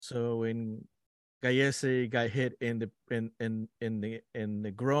So when Gallese got hit in the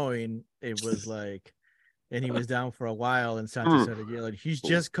groin, it was like, and he was down for a while, and Sanchez started yelling, "He's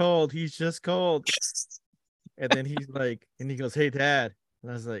just cold. He's just cold." And then he's like, and he goes, "Hey, Dad."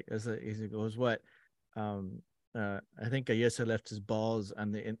 And he goes, "What?" I think Gallese left his balls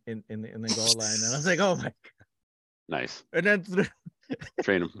on the in the goal line, and I was like, "Oh my god!" Nice. And then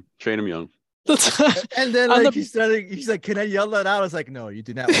train him young. And then like he's like, "Can I yell that out?" I was like, "No, you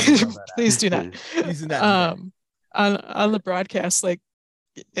do not want to yell that out. Please do not. Please do not do that." On the broadcast, like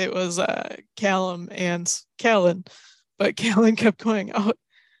it was Callum and Callan, but Callan kept going, "Oh,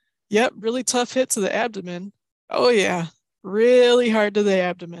 yep, really tough hit to the abdomen. Oh yeah, really hard to the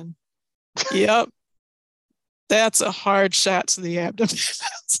abdomen. Yep, that's a hard shot to the abdomen."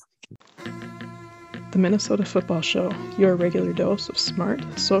 The Minnesota Football Show, your regular dose of smart,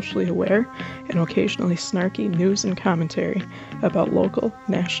 socially aware, and occasionally snarky news and commentary about local,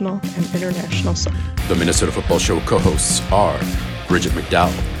 national, and international soccer. The Minnesota Football Show co-hosts are Bridget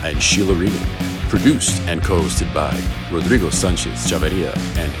McDowell and Sheila Regan. Produced and co-hosted by Rodrigo Sanchez Chavarria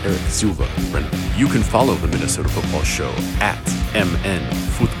and Eric Silva Brenner. You can follow the Minnesota Football Show at MN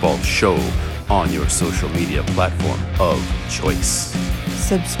Football Show on your social media platform of choice.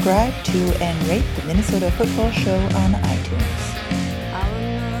 Subscribe to and rate the Minnesota Football Show on iTunes.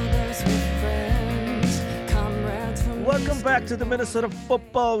 Welcome back to the Minnesota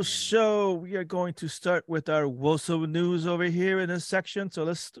Football Show. We are going to start with our WOSO news over here in this section. So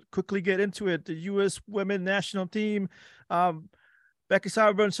let's quickly get into it. The U.S. Women's National Team, Becky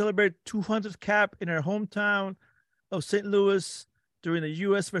Sauerbrunn celebrated 200th cap in her hometown of St. Louis during the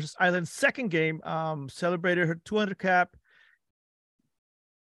U.S. versus Ireland second game. Celebrated her 200th cap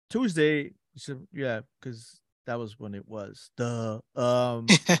Tuesday. So, yeah, because that was when it was.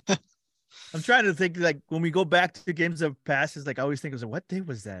 I'm trying to think, like, when we go back to games of past, it's like I always think it was what day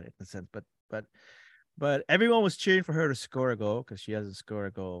was that in a sense, but everyone was cheering for her to score a goal because she hasn't scored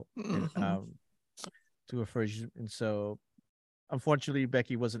a goal to her first, and so unfortunately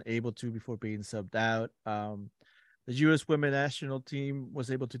Becky wasn't able to before being subbed out. The U.S. Women's National Team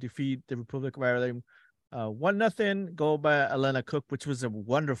was able to defeat the Republic of Ireland 1-0 goal by Elena Cook, which was a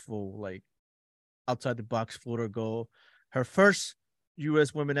wonderful, like, outside the box floater goal. Her first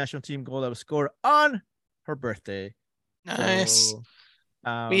U.S. Women's National Team goal that was scored on her birthday. Nice.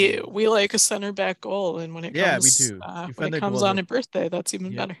 So, we like a center back goal, and when it comes, we do. When it comes on a birthday, that's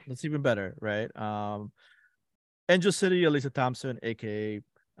even better. That's even better, right? Angel City, Elisa Thompson, aka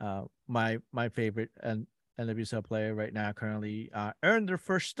my favorite and NWSL player right now, currently earned their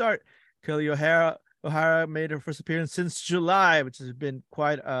first start. Kelly O'Hara made her first appearance since July, which has been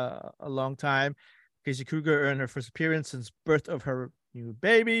quite a long time. Casey Kruger earned her first appearance since birth of her new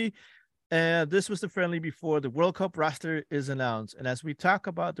baby. And this was the friendly before the World Cup roster is announced. And as we talk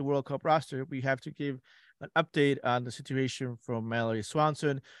about the World Cup roster, we have to give an update on the situation from Mallory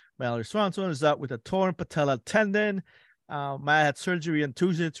Swanson. Mallory Swanson is out with a torn patella tendon. Maya had surgery on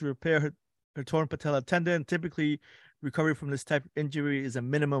Tuesday to repair her torn patella tendon. Typically, recovery from this type of injury is a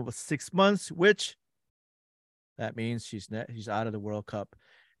minimum of 6 months, which that means she's out of the World Cup.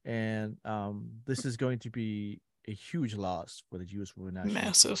 And this is going to be a huge loss for the U.S. Women's National Team.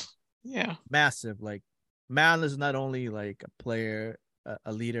 Massive. Yeah. Massive. Like, Mal is not only like a player,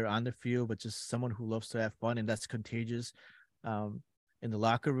 a leader on the field, but just someone who loves to have fun, and that's contagious in the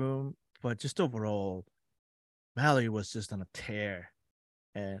locker room. But just overall, Mallory was just on a tear.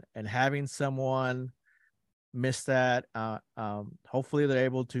 And having someone miss that, hopefully they're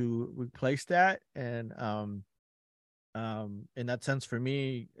able to replace that. And in that sense, for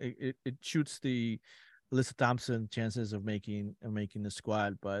me, it shoots the Alyssa Thompson chances of making the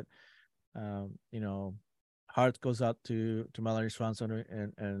squad. But heart goes out to Mallory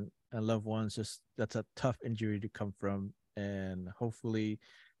Swanson and loved ones. Just that's a tough injury to come from, and hopefully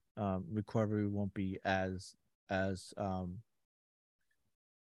recovery won't be as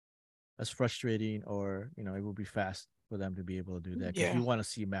frustrating, or it will be fast for them to be able to do that, because you want to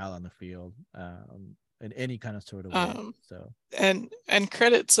see Mal on the field in any kind of sort of way. So and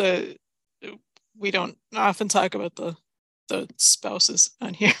credit to, we don't often talk about the spouses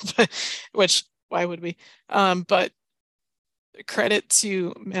on here, but which, why would we? But credit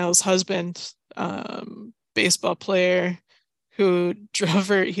to Mal's husband, baseball player, who drove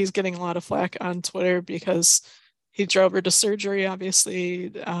her. He's getting a lot of flack on Twitter because he drove her to surgery,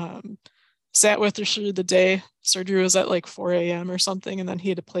 obviously, sat with her through the day. Surgery was at like 4 a.m. or something, and then he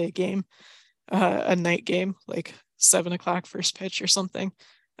had to play a game, a night game, like 7 o'clock first pitch or something,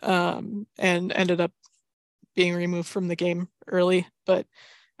 and ended up being removed from the game early. But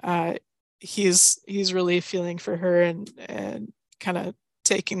he's really feeling for her and kind of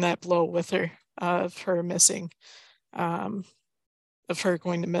taking that blow with her of her missing, of her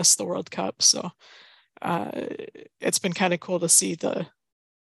going to miss the World Cup. So it's been kind of cool to see the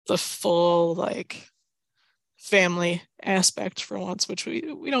full like family aspect for once, which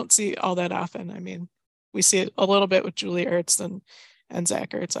we don't see all that often. I mean, we see it a little bit with Julie Ertz and Zach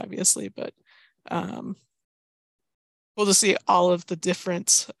Ertz, obviously, but we'll just see all of the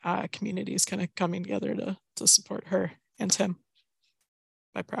different communities kind of coming together to support her and him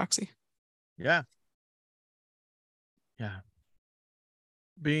by proxy. Yeah.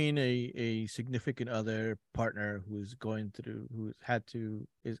 Being a significant other partner who's going through,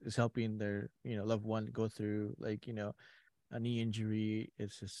 is helping their, loved one go through like, a knee injury.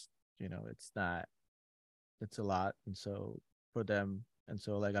 It's just, it's a lot. And so for them, and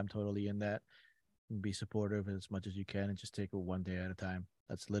so like, I'm totally in that, and be supportive as much as you can and just take it one day at a time.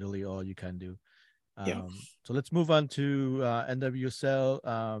 That's literally all you can do. So let's move on to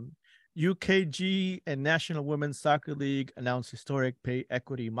NWSL. UKG and National Women's Soccer League announced historic pay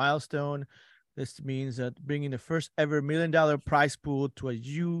equity milestone. This means that bringing the first ever $1 million prize pool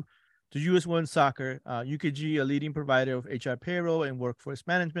to U.S. women's soccer. UKG, a leading provider of HR payroll and workforce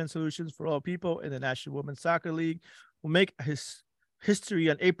management solutions for all people in the National Women's Soccer League, will make his history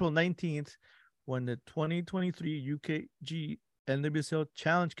on April 19th when the 2023 UKG NWSL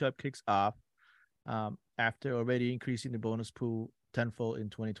Challenge Cup kicks off, after already increasing the bonus pool tenfold in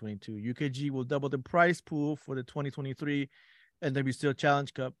 2022. UKG will double the prize pool for the 2023 NWSL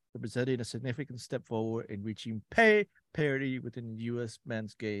Challenge Cup, representing a significant step forward in reaching pay parity within the U.S.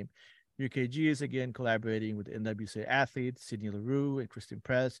 men's game. UKG is again collaborating with NWSL athletes Sydney Leroux and Kristen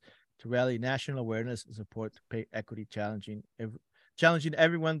Press to rally national awareness and support pay equity, challenging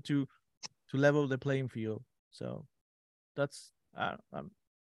everyone to level the playing field. So that's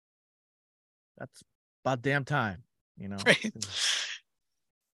about damn time, Right.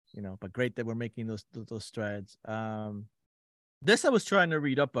 But great that we're making those strides. This I was trying to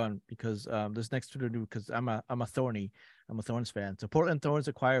read up on because this next to the new, because I'm a Thorns fan. So Portland Thorns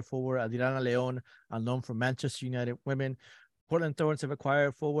acquired forward Adriana Leon on loan from Manchester United Women. Portland Thorns have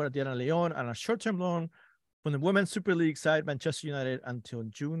acquired forward Adriana Leon on a short-term loan from the Women's Super League side Manchester United until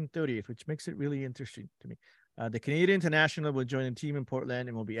June 30th, which makes it really interesting to me. The Canadian international will join the team in Portland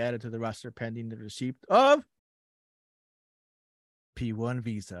and will be added to the roster pending the receipt of P1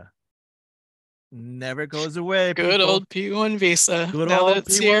 visa. Never goes away. Good people. old P1 visa. Good now old that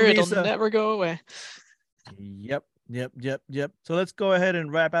it's P1 here, visa. it'll never go away. Yep. So let's go ahead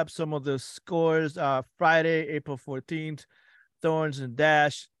and wrap up some of the scores. Friday, April 14th, Thorns and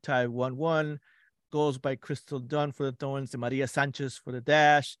Dash tied 1-1. Goals by Crystal Dunn for the Thorns and Maria Sanchez for the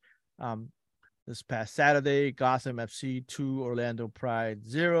Dash. This past Saturday, Gotham FC 2, Orlando Pride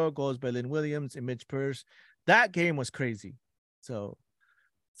 0. Goals by Lynn Williams and Mitch Purse. That game was crazy. So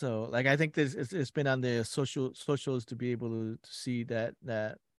like, I think it's been on the socials to be able to see that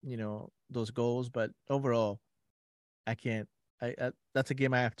those goals, but overall I can't. That's a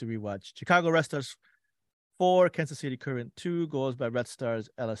game I have to rewatch. Chicago Red Stars 4, Kansas City Current 2. Goals by Red Stars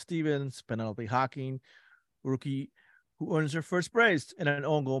Ella Stevens, Penelope Hawking, rookie who earns her first brace, and an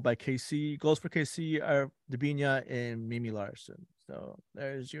own goal by KC. Goals for KC are Debinha and Mimi Larson. So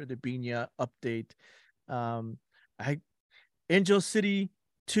there's your Debinha update. Angel City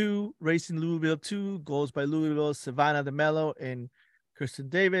 2, Racing Louisville 2. Goals by Louisville, Savannah DeMello and Kristen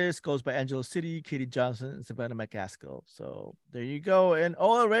Davis. Goals by Angelo City, Katie Johnson and Savannah McCaskill. So there you go. And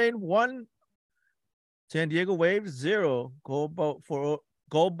All Rain 1, San Diego Waves 0. Goal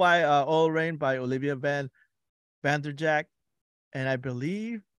by All Rain by Olivia Vanderjack, and I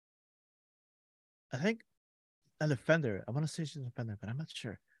think a defender. I want to say she's a defender, but I'm not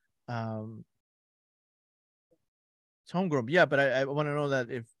sure. It's homegrown. Yeah, but I want to know that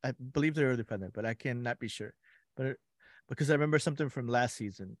if I believe they're a defender, but I cannot be sure. But because I remember something from last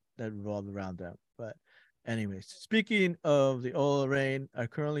season that revolved around them. But anyways, speaking of the All Rain, are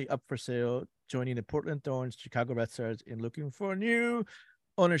currently up for sale, joining the Portland Thorns, Chicago Red Stars, and looking for new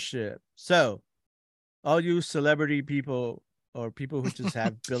ownership. So all you celebrity people or people who just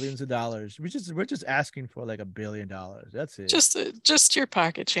have billions of dollars, we're just asking for like $1 billion. That's it. Just your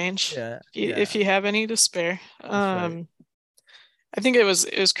pocket change. Yeah. If you have any to spare. Right. I think it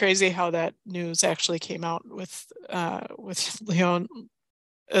was crazy how that news actually came out with Leon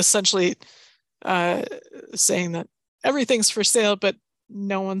essentially saying that everything's for sale, but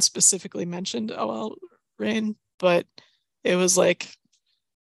no one specifically mentioned OL Reign, but it was like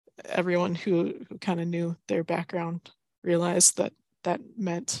everyone who kind of knew their background realized that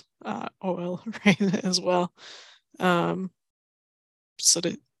meant OL Reign as well. So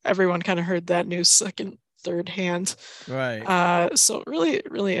everyone kind of heard that news third hand. Right. So really,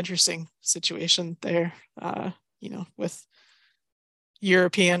 really interesting situation there, with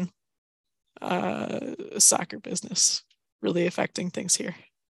European soccer business really affecting things here.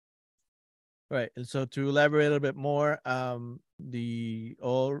 Right. And so to elaborate a little bit more, the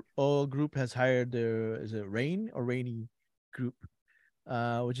all group has hired is it Rainy Group,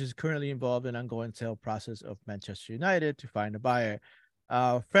 which is currently involved in ongoing sale process of Manchester United to find a buyer.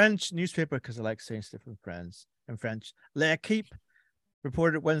 French newspaper, because I like saying stuff in French, L'Equipe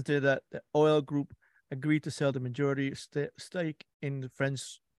reported Wednesday that the oil group agreed to sell the majority stake in the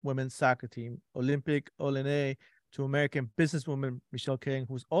French women's soccer team, Olympique Lyonnais, to American businesswoman Michelle King,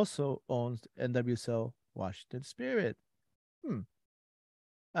 who also owns NWSL Washington Spirit. An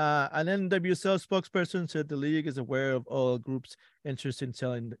NWSL spokesperson said the league is aware of all groups' interest in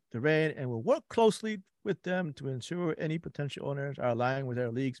selling the reign and will work closely with them to ensure any potential owners are aligned with our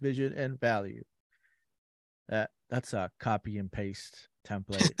league's vision and value. That's a copy and paste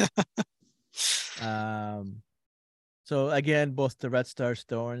template. So again, both the Red Star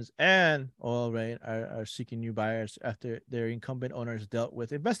Storms and Oil Rain are seeking new buyers after their incumbent owners dealt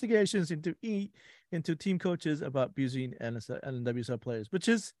with investigations into team coaches about abusing NWSL players, which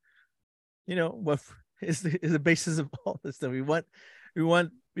is, what is the basis of all this stuff. We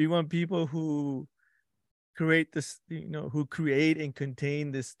want people who create this, who create and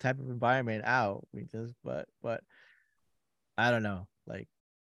contain this type of environment out. But I don't know, like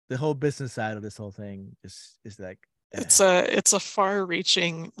the whole business side of this whole thing is like. It's a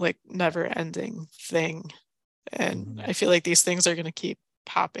far-reaching, like never-ending thing, and I feel like these things are going to keep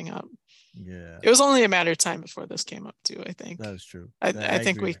popping up. Yeah, it was only a matter of time before this came up too. I think that is true. I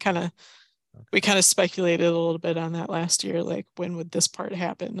think we kind of speculated a little bit on that last year, like when would this part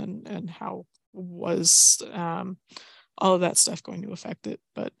happen, and how was all of that stuff going to affect it.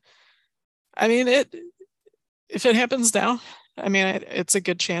 But I mean, if it happens now, I mean, it's a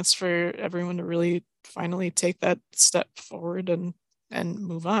good chance for everyone to really finally take that step forward and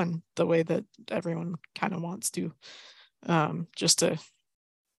move on the way that everyone kind of wants to, just to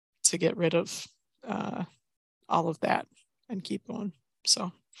get rid of all of that and keep going.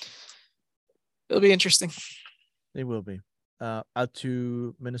 So it'll be interesting. It will be. Out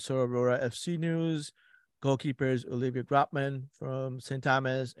to Minnesota Aurora FC news. Goalkeepers Olivia Grotman from St.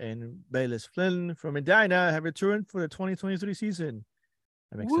 Thomas and Bayless Flynn from Medina have returned for the 2023 season.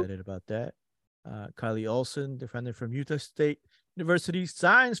 I'm excited about that. Kylie Olsen, defender from Utah State University,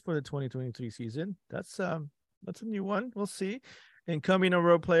 signs for the 2023 season. That's a new one. We'll see. Incoming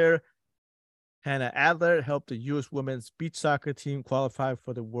Aurora player Hannah Adler helped the U.S. women's beach soccer team qualify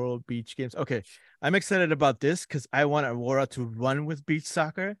for the World Beach Games. Okay, I'm excited about this because I want Aurora to run with beach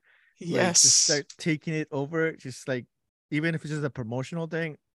soccer. Yes. Like, just start taking it over. Just like, even if it's just a promotional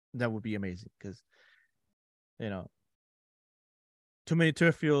thing, that would be amazing because, too many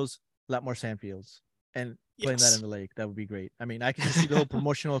turf fields, a lot more sand fields, and playing that in the lake, that would be great. I mean, I can just see the whole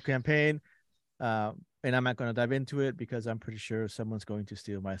promotional campaign, and I'm not going to dive into it because I'm pretty sure someone's going to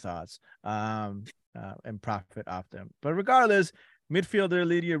steal my thoughts and profit off them. But regardless, midfielder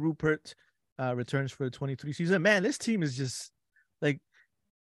Lydia Rupert returns for the 23 season. Man, this team is just like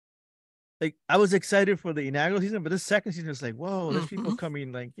I was excited for the inaugural season, but this second season is like, whoa, there's people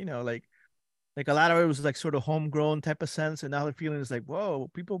coming, like a lot of it was like sort of homegrown type of sense, and now the feeling is like, whoa,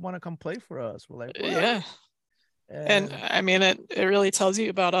 people want to come play for us. We're like, what? Yeah. And I mean, it really tells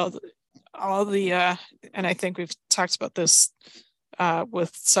you about all the and I think we've talked about this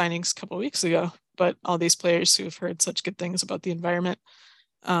with signings a couple of weeks ago, but all these players who've heard such good things about the environment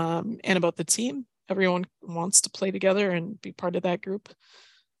and about the team. Everyone wants to play together and be part of that group.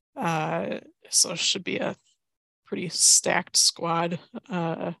 So it should be a pretty stacked squad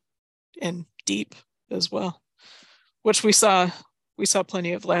and deep as well, which we saw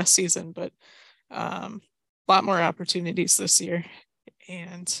plenty of last season, but a lot more opportunities this year.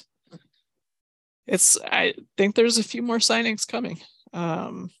 And I think there's a few more signings coming.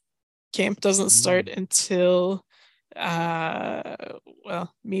 Camp doesn't start until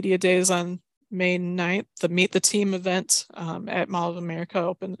media days on May 9th. The Meet the Team event at Mall of America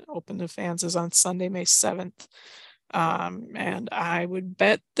open to fans is on Sunday, May 7th. And I would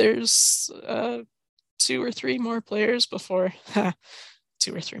bet there's 2 or 3 more players before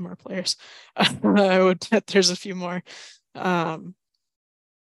 2 or 3 more players. I would bet there's a few more by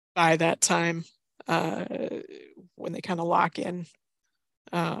that time when they kind of lock in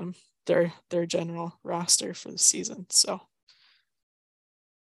their general roster for the season. So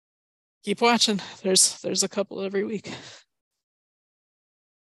keep watching. There's a couple every week.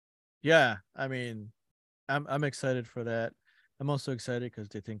 Yeah, I mean, I'm excited for that. I'm also excited because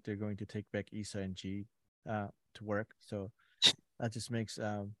they think they're going to take back Issa and G. to work. So that just makes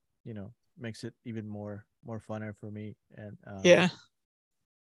makes it even more funner for me. And Yeah.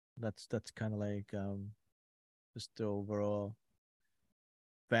 that's kind of like just the overall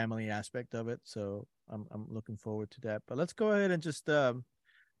family aspect of it. So I'm looking forward to that. But let's go ahead and just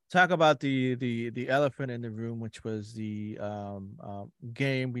talk about the elephant in the room, which was the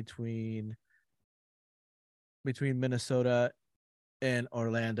game between Minnesota and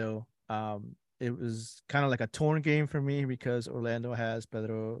Orlando. It was kind of like a torn game for me because Orlando has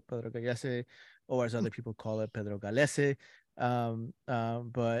Pedro Gallese, or as other people call it, Pedro Gallese. And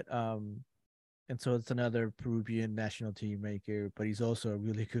so it's another Peruvian national team maker, but he's also a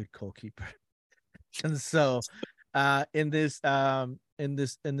really good goalkeeper. And so in this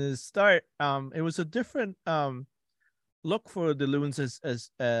start, it was a different look for the Loons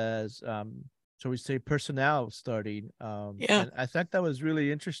as so we say personnel starting. Yeah. And I thought that was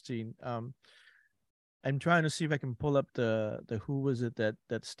really interesting. I'm trying to see if I can pull up the who was it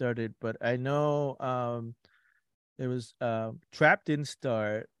that started, but I know it was Trap didn't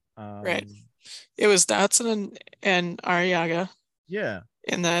start. Right. It was Dotson and Arriaga Yeah.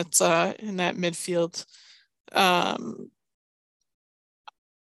 in that midfield.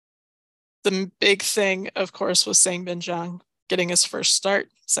 The big thing, of course, was Sangbin Zhang getting his first start,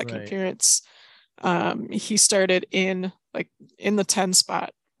 second Right. appearance. He started in the 10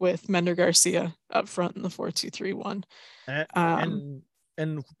 spot with Mender Garcia up front in the 4-2-3-1. And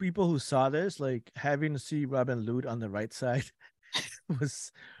people who saw this, like having to see Robin Lute on the right side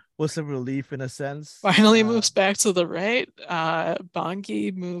was a relief in a sense. Finally moves back to the right.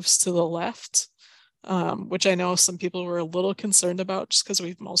 Bongi moves to the left, which I know some people were a little concerned about just because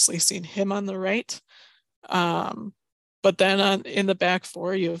we've mostly seen him on the right. But then in the back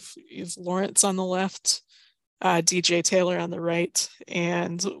four, you've Lawrence on the left, DJ Taylor on the right,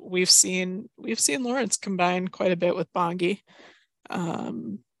 and we've seen Lawrence combine quite a bit with Bongi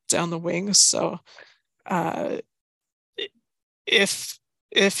down the wings. So if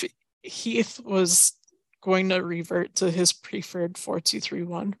Heath was going to revert to his preferred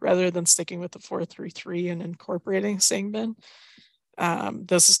 4-2-3-1 rather than sticking with the 4-3-3 and incorporating Sangbin,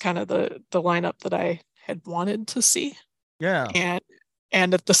 this is kind of the lineup that I had wanted to see. Yeah.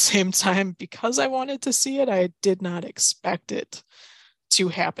 And at the same time, because I wanted to see it, I did not expect it to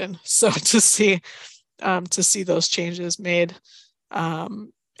happen. So to see those changes made,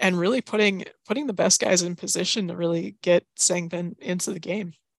 and really putting the best guys in position to really get Sangbin into the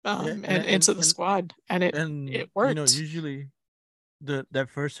game, and into the squad, and it worked. Usually that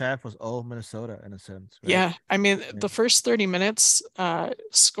first half was all Minnesota in a sense, right? Yeah, I mean, the first 30 minutes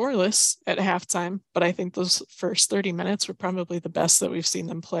scoreless at halftime, but I think those first 30 minutes were probably the best that we've seen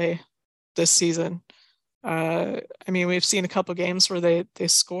them play this season. I mean, we've seen a couple games where they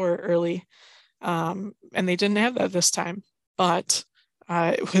score early, and they didn't have that this time, but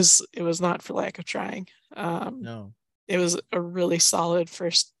it was not for lack of trying. No. It was a really solid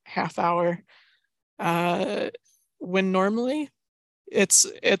first half hour. When normally it's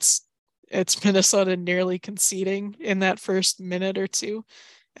Minnesota nearly conceding in that first minute or two,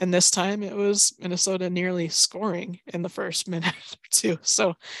 and this time it was Minnesota nearly scoring in the first minute or two.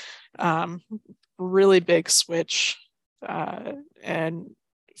 So really big switch, and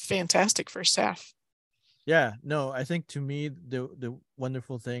fantastic first half. Yeah, no, I think to me the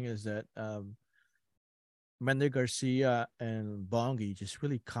wonderful thing is that Mender Garcia and Bongi just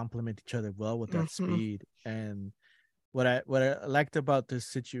really complement each other well with that speed. And what I liked about this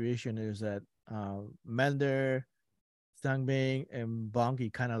situation is that Mender, Sangbin, and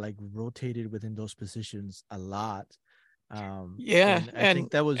Bongi kind of like rotated within those positions a lot. And I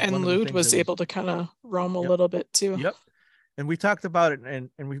think that was one Lude of the things was able to kind of roam a little bit too. Yep. And we talked about it, and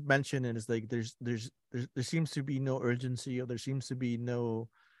we've mentioned it. It's like there seems to be no urgency, or there seems to be not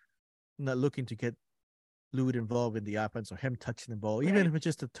looking to get Lude involved in the offense or him touching the ball, even if it's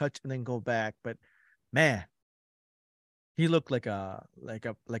just a touch and then go back. But man, he looked like a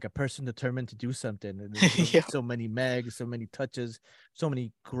person determined to do something. And so many megs, so many touches, so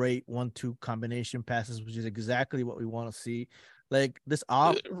many great 1-2 combination passes, which is exactly what we want to see. Like this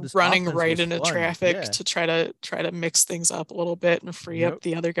running right into traffic to try to mix things up a little bit and free up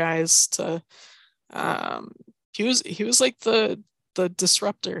the other guys to. He was like the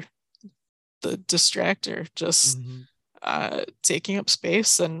disruptor, the distractor, just taking up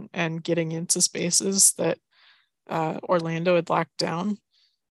space and getting into spaces that Orlando had locked down.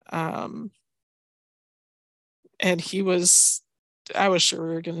 And I was sure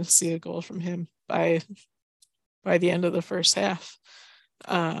we were going to see a goal from him by the end of the first half.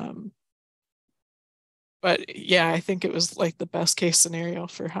 But yeah, I think it was like the best case scenario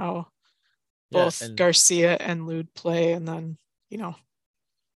for how both and Garcia and Lude play, and then, the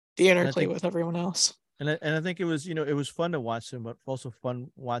interplay think, with everyone else. And I think it was, it was fun to watch them, but also fun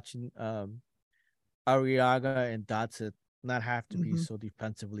watching Arriaga and Dotson not have to be so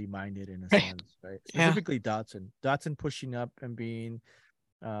defensively minded in a sense, right? Specifically Dotson. Dotson pushing up and being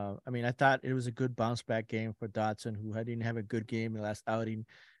I thought it was a good bounce back game for Dotson, who didn't have a good game in the last outing.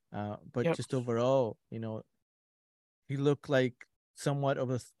 But just overall, he looked like somewhat of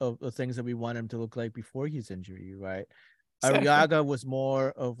the things that we want him to look like before his injury, right? Exactly. Arriaga was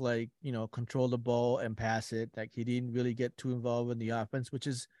more of like, control the ball and pass it. Like he didn't really get too involved in the offense, which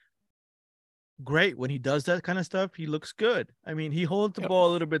is great. When he does that kind of stuff, he looks good. I mean, he holds the ball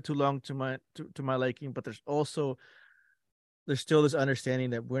a little bit too long to my liking, but there's still this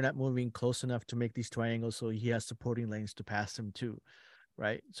understanding that we're not moving close enough to make these triangles, so he has supporting lanes to pass them to,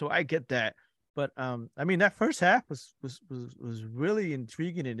 right? So I get that. But that first half was really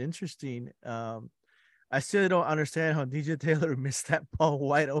intriguing and interesting. I still don't understand how DJ Taylor missed that ball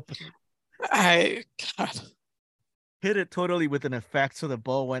wide open. God. Hit it totally with an effect, so the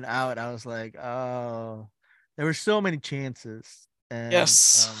ball went out. I was like, oh, there were so many chances. And,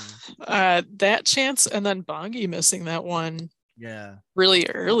 yes, that chance, and then Bongi missing that one. Yeah, really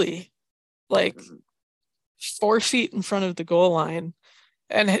early, like 4 feet in front of the goal line,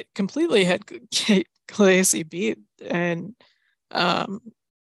 and completely had Gallese beat, and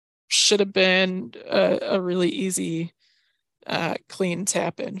should have been a really easy clean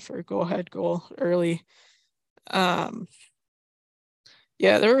tap in for a go-ahead goal early. There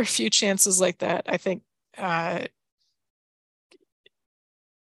were a few chances like that. I think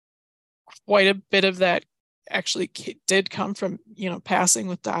quite a bit of that actually did come from, passing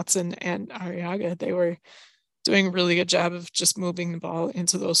with Dotson and Arriaga. They were doing a really good job of just moving the ball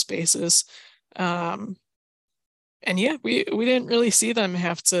into those spaces. We didn't really see them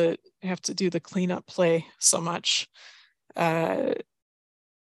have to do the cleanup play so much,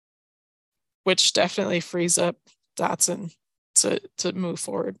 which definitely frees up Dotson to move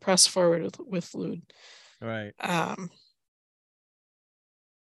forward, press forward with Lude. Right.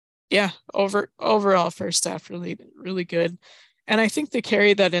 Overall first half really, really good. And I think they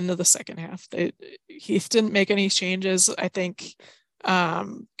carried that into the second half. Heath didn't make any changes. I think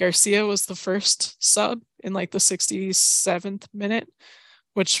Garcia was the first sub in like the 67th minute,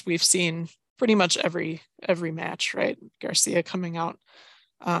 which we've seen pretty much every match, right? Garcia coming out.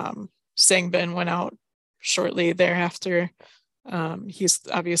 Sangbin went out shortly thereafter. He's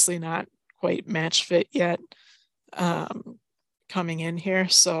obviously not quite match fit yet coming in here.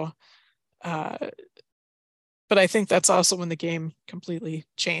 So, but I think that's also when the game completely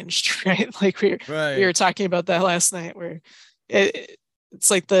changed, right? Like we were talking about that last night, where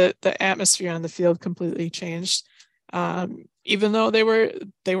it's like the atmosphere on the field completely changed. Even though they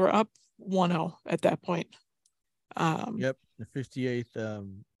were up 1-0 at that point. The 58th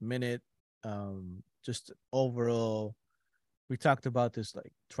minute. Just overall, we talked about this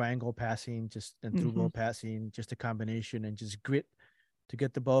like triangle passing, just and through ball passing, just a combination and just grit to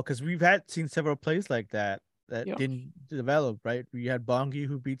get the ball. Because we've seen several plays like that didn't develop, right? We had Bongi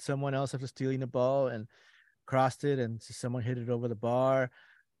who beat someone else after stealing the ball and crossed it, and someone hit it over the bar.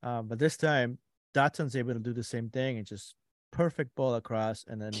 But this time, Dotson's able to do the same thing and just perfect ball across,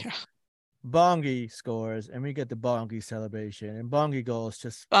 and then Bongi scores, and we get the Bongi celebration, and Bongi goals.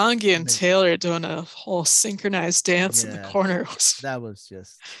 Just Bongi and Taylor doing a whole synchronized dance in the corner. That was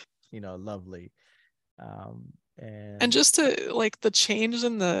just, lovely. And just to like the change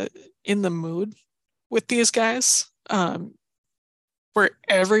in the mood with these guys, where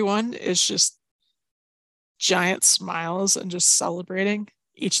everyone is just giant smiles and just celebrating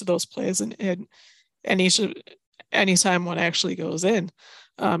each of those plays, and anytime one actually goes in.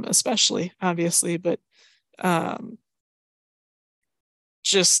 Especially obviously, but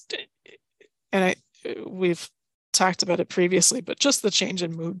we've talked about it previously, but just the change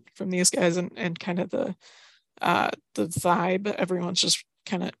in mood from these guys and kind of the vibe. Everyone's just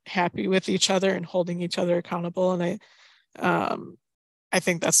kind of happy with each other and holding each other accountable. And I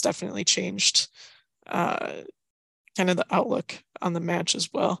think that's definitely changed kind of the outlook on the match as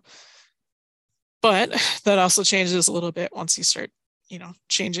well. But that also changes a little bit once you start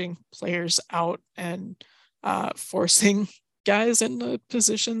changing players out and forcing guys into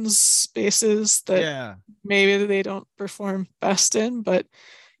positions, spaces that maybe they don't perform best in. But,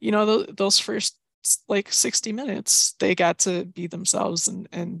 those first like 60 minutes, they got to be themselves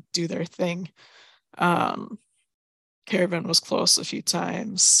and do their thing. Caravan was close a few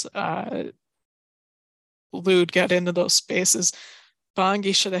times. Lude got into those spaces.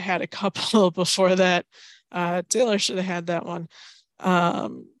 Bongi should have had a couple before that. Taylor should have had that one.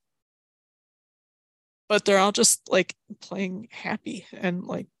 but they're all just like playing happy and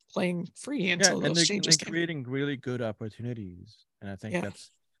like playing free until and those changes they're came. creating really good opportunities, and I think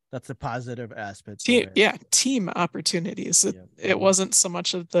that's a positive aspect. Team opportunities. It wasn't so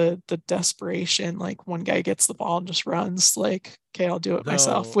much of the desperation, like one guy gets the ball and just runs, like, okay, I'll do it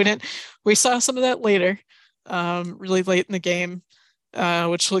myself. We saw some of that later, really late in the game,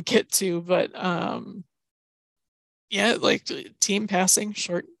 which we'll get to, but like team passing,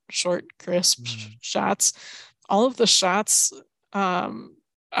 short, crisp shots. All of the shots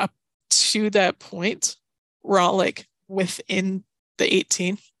up to that point were all like within the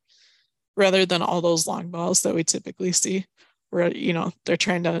 18, rather than all those long balls that we typically see where, you know, they're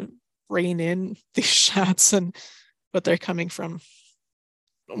trying to rein in these shots, but they're coming from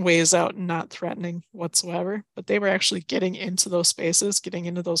ways out and not threatening whatsoever. But they were actually getting into those spaces, getting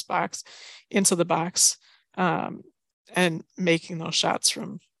into the box, and making those shots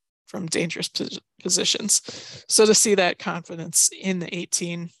from dangerous positions. So to see that confidence in the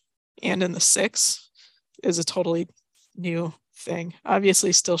 18 and in the 6 is a totally new thing.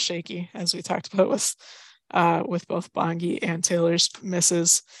 Obviously still shaky, as we talked about with both Bongi and Taylor's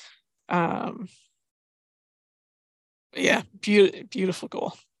misses. Beautiful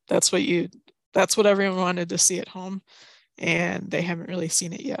goal. That's what everyone wanted to see at home, and they haven't really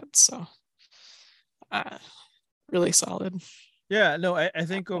seen it yet. So really solid. Yeah, no, I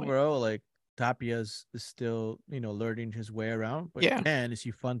think overall, like, Tapia is still, you know, learning his way around. But man, is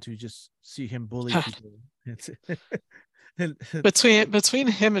he fun to just see him bully people. Between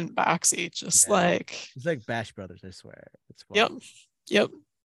him and Boxy, just like it's like Bash Brothers, I swear. It's fun. Yep.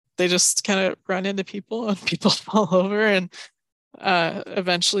 They just kind of run into people and people fall over, and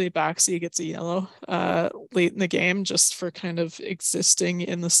eventually Boxy gets a yellow late in the game just for kind of existing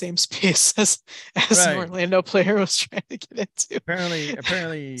in the same space as an Orlando player was trying to get into.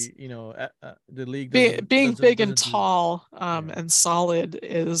 Apparently, you know, the league being big and tall and solid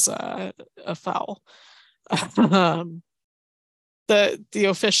is a foul. The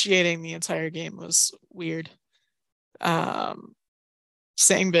officiating the entire game was weird.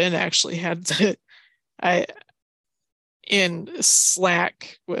 Sangbin actually had in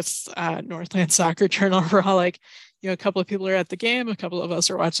Slack with Northland Soccer Journal, we're all like, you know, a couple of people are at the game, a couple of us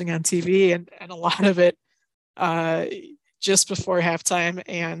are watching on TV, and a lot of it just before halftime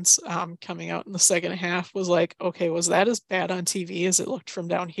and coming out in the second half was like, okay, was that as bad on TV as it looked from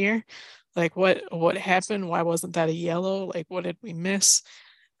down here? Like, what happened? Why wasn't that a yellow? Like, what did we miss?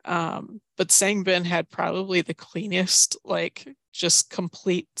 But Sangbin had probably the cleanest, like, just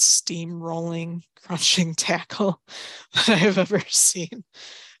complete steamrolling, crunching tackle that I've ever seen.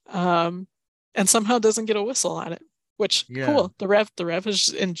 And somehow doesn't get a whistle on it, which cool. The ref is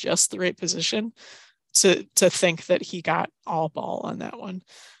in just the right position to think that he got all ball on that one.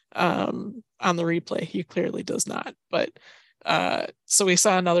 On the replay, he clearly does not. But so we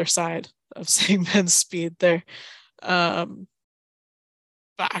saw another side of Sangbin's speed there. Boxy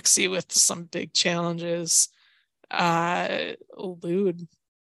with some big challenges. Lude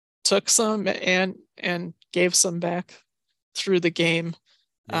took some and gave some back through the game.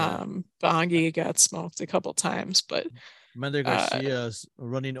 Bongi got smoked a couple times, but Mender Garcia's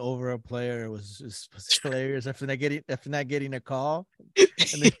running over a player was hilarious after not getting a call,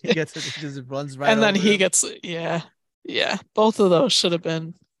 and then he just runs right. And then over he him. gets both of those should have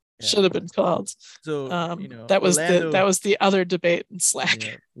been called. So you know, that was Orlando, the other debate in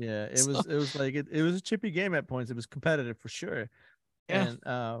Slack. It was like it was a chippy game at points. It was competitive for sure. And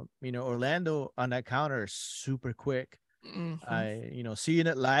you know, Orlando on that counter is super quick. Mm-hmm. Seeing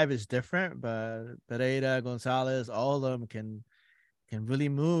it live is different, but Pereira, Gonzalez, all of them can really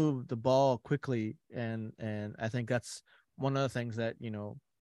move the ball quickly, and I think that's one of the things that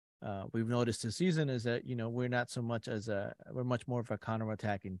we've noticed this season is that we're not so much we're much more of a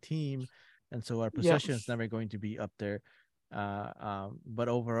counter-attacking team, and so our possession is never going to be up there. But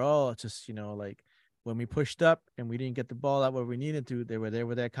overall, it's just like when we pushed up and we didn't get the ball out where we needed to, they were there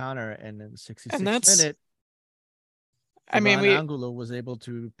with that counter, and then 66th minute. Angulo was able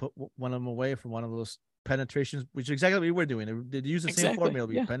to put one of them away from one of those penetrations, which is exactly what we were doing. They used the same formula.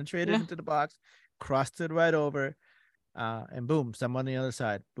 We penetrated into the box, crossed it right over, and boom, someone on the other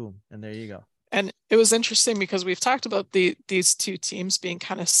side, boom, and there you go. And it was interesting because we've talked about these two teams being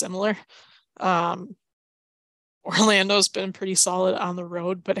kind of similar. Orlando's been pretty solid on the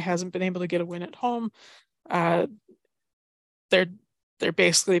road, but hasn't been able to get a win at home. They're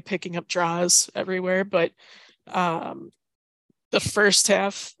basically picking up draws everywhere, but the first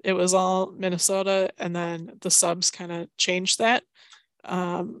half it was all Minnesota, and then the subs kind of changed that.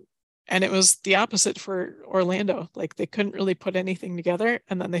 And it was the opposite for Orlando. Like, they couldn't really put anything together,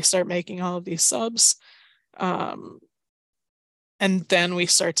 and then they start making all of these subs. And then we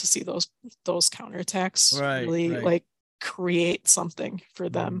start to see those counterattacks really like create something for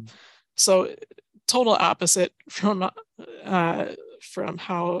them. So total opposite from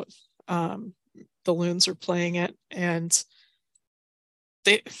how the Loons are playing it, and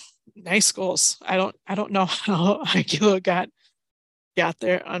they nice goals. I don't know how Aguila got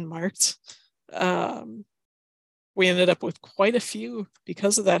there unmarked. We ended up with quite a few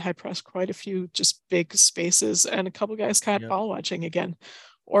because of that high press, quite a few just big spaces, and a couple guys caught ball watching again,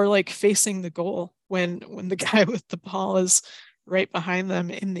 or like facing the goal when the guy with the ball is right behind them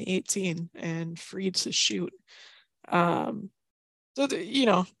in the 18 and free to shoot. So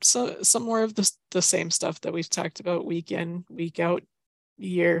some more of the same stuff that we've talked about week in, week out,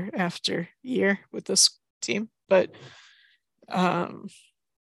 year after year with this team. But I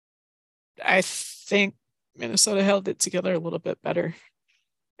think Minnesota held it together a little bit better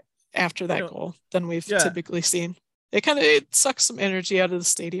after that goal than we've typically seen. It sucks some energy out of the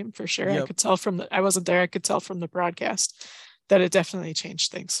stadium for sure. I could tell I wasn't there. I could tell from the broadcast that it definitely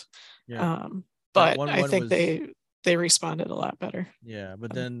changed things. But I think they responded a lot better. Yeah,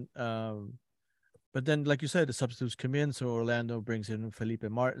 but then like you said, the substitutes come in. So Orlando brings in Felipe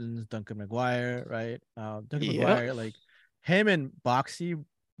Martins, Duncan McGuire, right? Duncan McGuire, like him and Boxy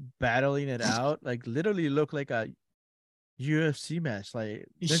battling it out, like literally looked like a UFC match. Like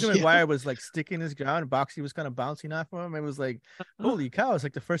Duncan McGuire was like sticking his ground, and Boxy was kind of bouncing off of him. It was like, holy cow! It's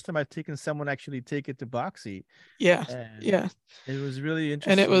like the first time I've taken someone actually take it to Boxy. It was really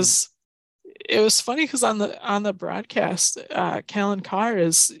interesting. And it was funny because on the broadcast, Callan Carr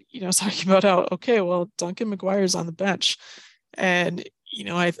is talking about how Duncan McGuire is on the bench, and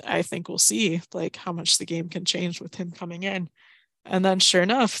I think we'll see like how much the game can change with him coming in. And then sure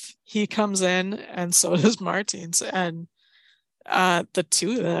enough, he comes in, and so does Martins. And the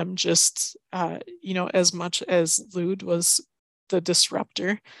two of them just, as much as Lod was the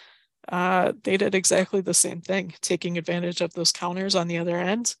disruptor, they did exactly the same thing, taking advantage of those counters on the other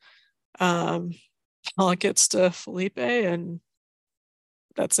end. Ball gets to Felipe, and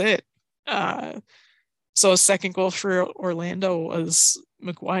that's it. So a second goal for Orlando was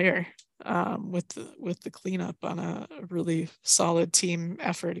McGuire. With the cleanup on a really solid team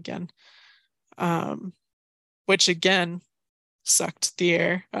effort again, which again sucked the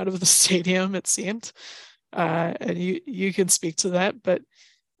air out of the stadium, it seemed, and you can speak to that, but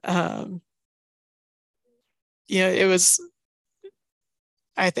it was,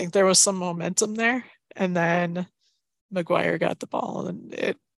 I think there was some momentum there, and then McGuire got the ball, and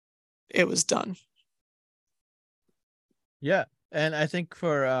it was done. Yeah, and I think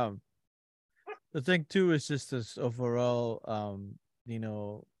for the thing too is just this overall,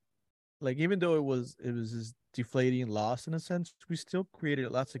 like even though it was this deflating loss in a sense, we still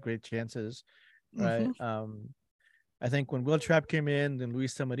created lots of great chances, right? I think when Will Trapp came in, then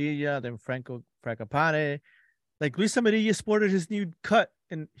Luis Amarilla, then Franco Fragapane, like Luis Amarilla sported his new cut,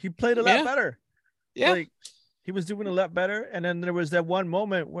 and he played a lot better. Yeah, like he was doing a lot better. And then there was that one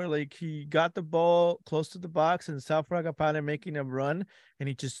moment where like he got the ball close to the box and saw Fragapane making a run, and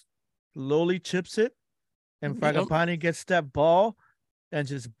he just lowly chips it, and Fragapane gets that ball and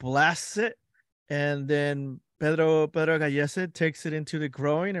just blasts it, and then Pedro Gallese takes it into the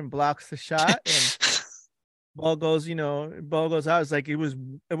groin and blocks the shot, and ball goes out. It's like it was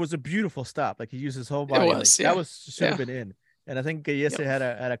a beautiful stop. Like he used his whole body. That should have been in. And I think Gallese had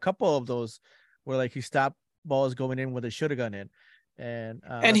a couple of those where like he stopped balls going in where they should have gone in. And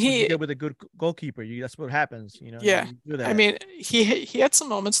he did with a good goalkeeper. That's what happens, You do that. I mean, he had some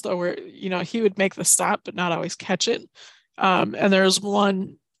moments though where he would make the stop but not always catch it. And there was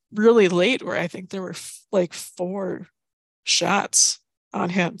one really late where I think there were like 4 shots on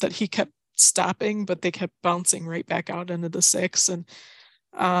him that he kept stopping, but they kept bouncing right back out into the 6. And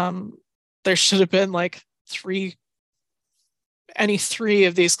there should have been like 3. Any 3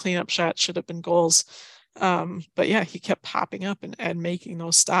 of these cleanup shots should have been goals. But yeah, he kept popping up and making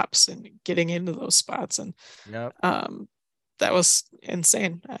those stops and getting into those spots, and that was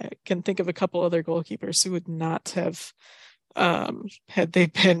insane. I can think of a couple other goalkeepers who would not have, had they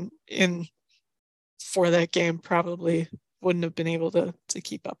been in for that game, probably wouldn't have been able to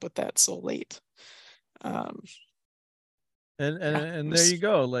keep up with that so late. And there you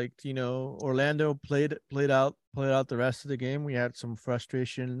go. Like, Orlando played out the rest of the game. We had some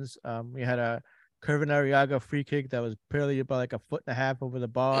frustrations. We had a Kervin Arriaga free kick that was barely about like a foot and a half over the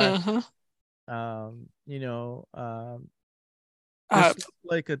bar. Like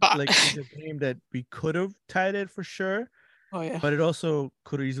a game that we could have tied it for sure. Oh yeah. But it also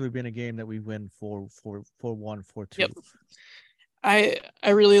could have easily been a game that we win 4-1, 4-2. Yep. I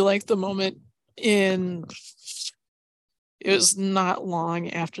really like the moment it was not long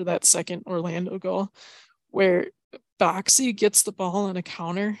after that second Orlando goal where Boxy gets the ball on a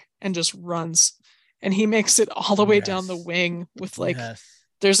counter and just runs, and he makes it all the way down the wing with like,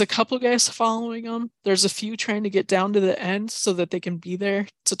 there's a couple guys following him. There's a few trying to get down to the end so that they can be there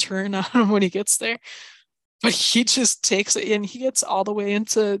to turn on him when he gets there. But he just takes it in. He gets all the way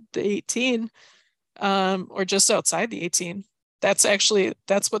into the 18, or just outside the 18. That's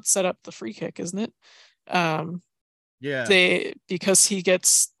what set up the free kick, isn't it? Because he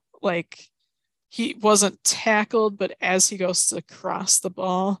gets like, he wasn't tackled, but as he goes to cross the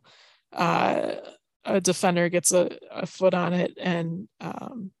ball, a defender gets a foot on it, and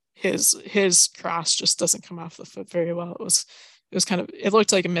his cross just doesn't come off the foot very well. It was kind of, it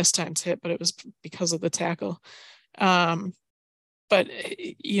looked like a mistimed hit, but it was because of the tackle. But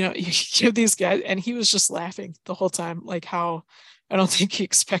you give these guys, and he was just laughing the whole time, like how I don't think he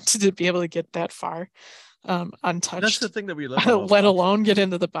expected to be able to get that far untouched. That's the thing that we love, let alone get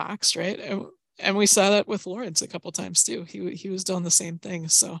into the box, right? And we saw that with Lawrence a couple times too. He was doing the same thing.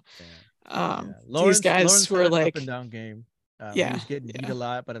 So Lawrence, these guys who are like up and down game. He was getting beat a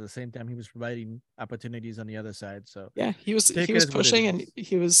lot, but at the same time he was providing opportunities on the other side. So he was pushing, and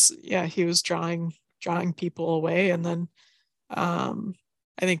he was drawing people away. And then I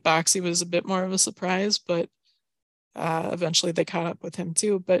think Boxy was a bit more of a surprise, but eventually they caught up with him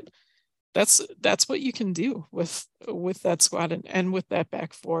too. But that's what you can do with that squad and with that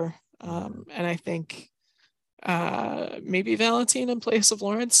back four. And I think maybe Valentin in place of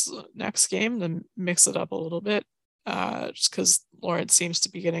Lawrence next game to mix it up a little bit, just because Lawrence seems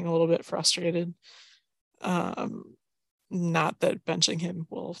to be getting a little bit frustrated. Not that benching him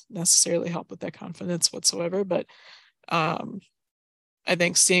will necessarily help with that confidence whatsoever, but I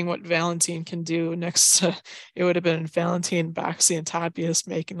think seeing what Valentin can do next to, it would have been Valentin, Boxy, and Tapias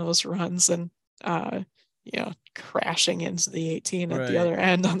making those runs and crashing into the 18 at the other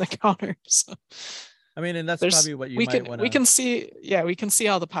end on the counter. So I mean, and that's probably what we can see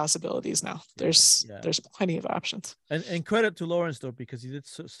all the possibilities now. There's plenty of options. And credit to Lawrence though, because he did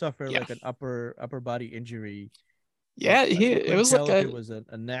suffer like an upper body injury. Yeah, it was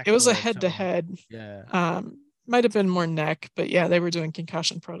a neck. It was a head to head. Yeah. Might have been more neck, but yeah, they were doing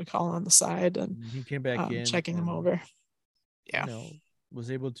concussion protocol on the side, and he came back in, checking him over. Yeah, was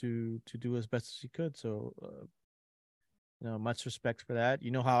able to do as best as he could. So, much respect for that.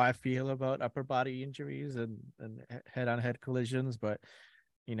 You know how I feel about upper body injuries and head-on-head collisions, but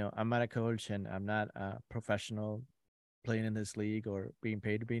I'm not a coach and I'm not a professional playing in this league or being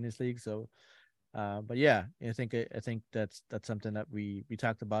paid to be in this league. So, but yeah, I think that's something that we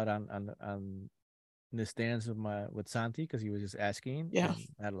talked about on in the stands with Santi, because he was just asking. Yeah,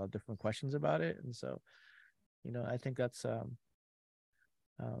 I had a lot of different questions about it, and so I think that's the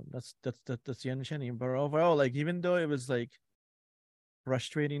understanding. But overall, like, even though it was like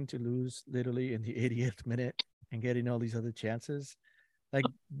frustrating to lose literally in the 80th minute and getting all these other chances, like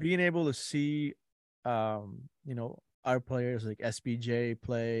being able to see our players like SBJ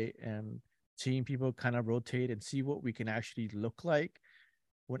play and seeing people kind of rotate and see what we can actually look like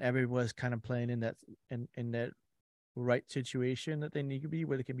when everyone's kind of playing in that right situation that they need to be,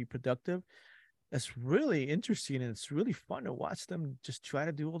 where they can be productive. That's really interesting, and it's really fun to watch them just try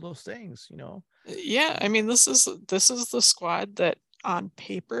to do all those things. Yeah, I mean, this is the squad that on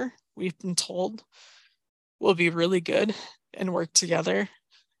paper we've been told will be really good and work together,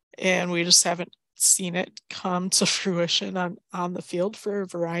 and we just haven't seen it come to fruition on the field for a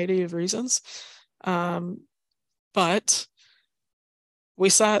variety of reasons. But we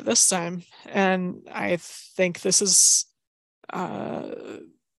saw it this time, and I think this is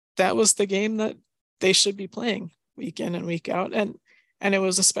that was the game that they should be playing week in and week out, and it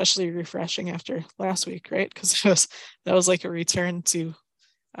was especially refreshing after last week, right? Because that was like a return to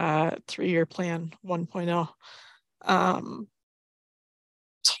 3-year plan 1.0.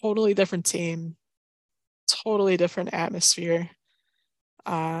 Totally different team, totally different atmosphere,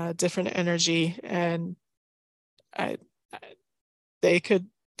 different energy, and they could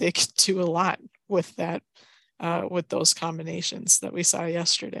do a lot with that, with those combinations that we saw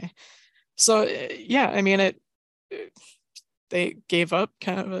yesterday. So yeah, I mean, they gave up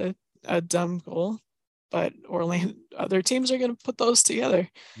kind of a dumb goal, but other teams are going to put those together.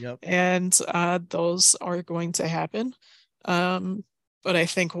 Yep. And those are going to happen. But I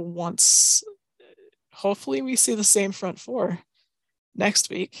think hopefully we see the same front four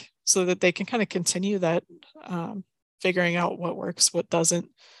next week, so that they can kind of continue that, figuring out what works, what doesn't.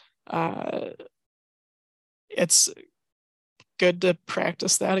 It's good to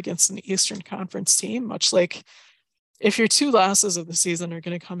practice that against an Eastern Conference team, much like if your 2 losses of the season are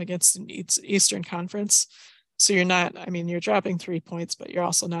going to come against an Eastern Conference, so you're not, I mean, you're dropping 3 points, but you're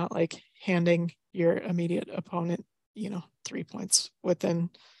also not like handing your immediate opponent, 3 points within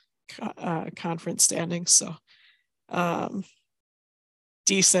conference standings. So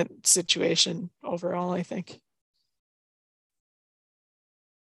decent situation overall, I think.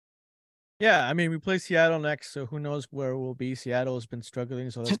 Yeah, I mean, we play Seattle next, so who knows where we'll be. Seattle has been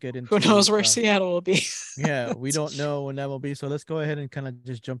struggling, so let's get into... Who knows where Seattle will be. Yeah, we don't know when that will be. So let's go ahead and kind of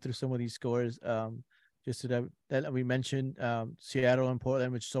just jump through some of these scores. Just so that we mentioned Seattle and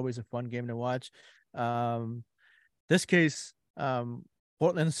Portland, which is always a fun game to watch. This case,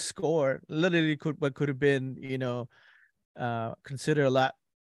 Portland's score literally could have been, considered a lot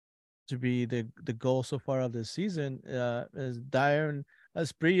to be the goal so far of this season. As Darren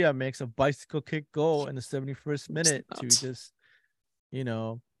Asprilla makes a bicycle kick goal in the 71st minute to just,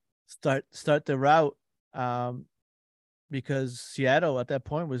 start the route. Because Seattle at that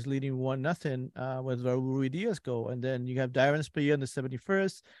point was leading 1-0 with Raul Ruiz goal. And then you have Darren Asprilla in the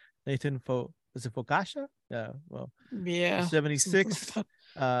 71st, Nathan Focaccia? Yeah, well, yeah, 76th.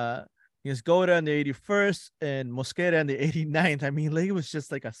 Goda in the 81st and Mosquera in the 89th. I mean, like, it was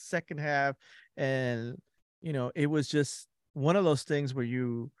just like a second half, and it was just one of those things where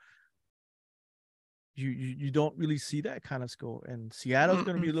you don't really see that kind of score. And Seattle's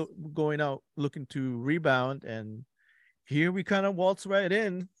going to be going out looking to rebound, and here we kind of waltz right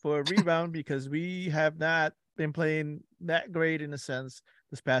in for a rebound because we have not been playing that great in a sense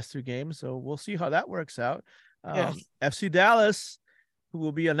this past 2 games. So we'll see how that works out. FC Dallas, who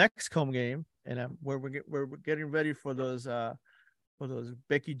will be a next home game, and we're getting ready for those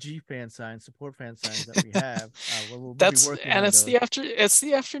Becky G fan signs, support fan signs that we have. It's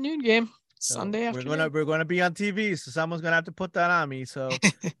the afternoon game, so Sunday afternoon. We're gonna be on TV, so someone's gonna have to put that on me. So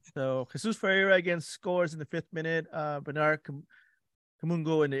Jesus Ferreira again scores in the 5th minute. Bernard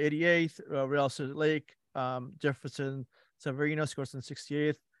Kamungo in the 88th. Real Salt Lake. Jefferson Severino scores in the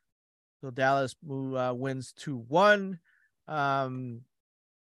 68th. So Dallas wins 2-1.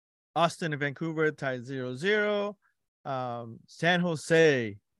 Austin and Vancouver tied 0-0. San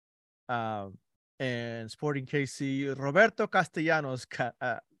Jose and Sporting KC. Roberto Castellanos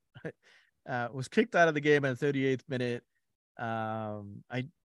was kicked out of the game in the 38th minute. I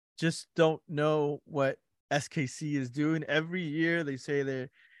just don't know what SKC is doing. Every year they say it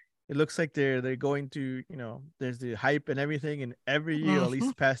looks like they're going to, there's the hype and everything, and every year, at least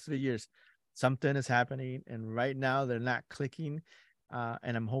the past 3 years, something is happening, and right now they're not clicking.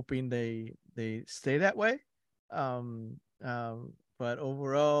 And I'm hoping they stay that way. But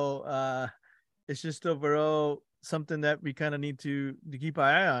overall, it's just something that we kind of need to keep an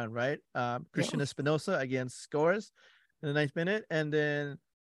eye on, right? Christian Espinosa against scores in the 9th minute, and then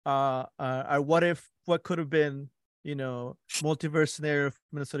our what could have been, multiverse scenario of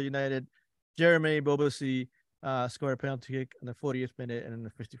Minnesota United. Jeremy Bobosi scored a penalty kick in the 40th minute, and in the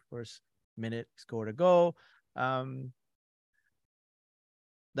 51st minute scored a goal.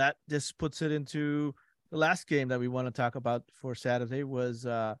 That just puts it into the last game that we want to talk about for Saturday was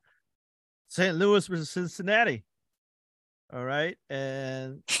St. Louis versus Cincinnati. All right.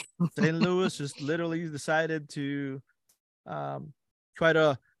 And St. Louis just literally decided to try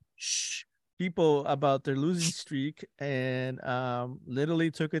to shh people about their losing streak, and literally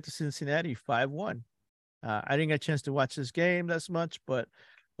took it to Cincinnati 5-1. I didn't get a chance to watch this game that much, but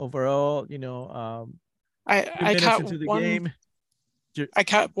overall, I caught into the one game. I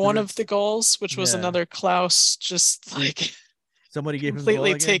caught one of the goals, which was another Klaus, just like somebody gave him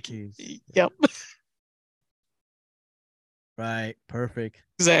completely taking. Yep. Right. Perfect.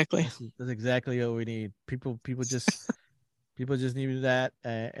 Exactly. That's exactly what we need. People just needed that,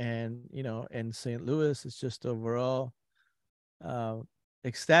 and in St. Louis, it's just overall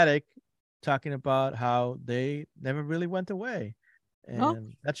ecstatic, talking about how they never really went away,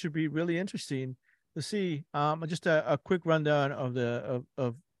 and that should be really interesting to see. Just a quick rundown of the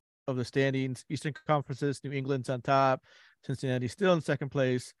standings. Eastern Conferences: New England's on top, Cincinnati still in 2nd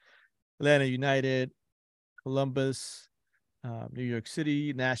place, Atlanta United, Columbus, New York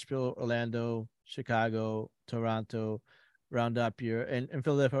City, Nashville, Orlando, Chicago, Toronto round up your, and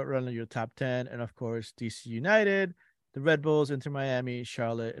Philadelphia round up your top 10, and of course DC United, the Red Bulls, Inter Miami,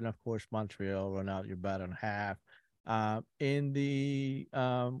 Charlotte, and of course Montreal run out your bottom half. In the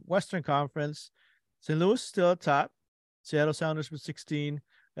Western Conference, St. Louis still at top, Seattle Sounders with 16,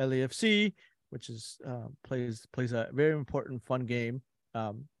 LAFC, which is plays a very important fun game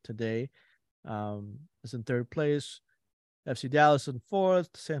today, is in 3rd place. FC Dallas in 4th,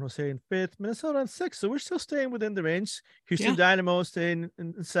 San Jose in 5th, Minnesota in 6th. So we're still staying within the range. Houston Dynamo staying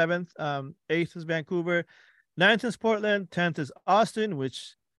in 7th. 8th is Vancouver. 9th is Portland, 10th is Austin,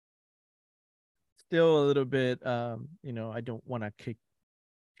 which still a little bit, I don't want to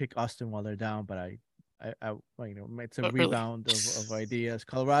kick Austin while they're down, but I it's a rebound of ideas.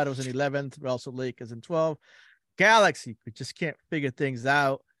 Colorado's in 11th, Salt Lake is in 12th. Galaxy, we just can't figure things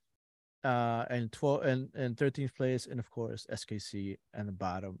out. And 12 and 13th place, and of course SKC and the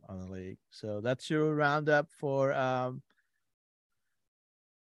bottom on the league. So that's your roundup for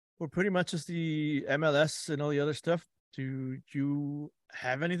pretty much just the MLS and all the other stuff. Do you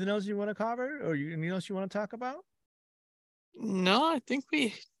have anything else you want to cover, or anything else you want to talk about? No, I think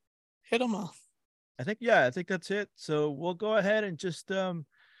we hit them all. I think that's it. So we'll go ahead and just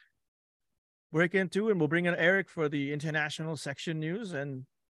break into it, and we'll bring in Eric for the international section news. And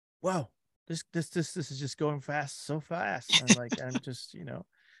wow, this is just going so fast. I'm just,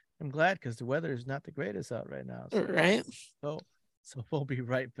 I'm glad because the weather is not the greatest out right now. So, right. So we'll be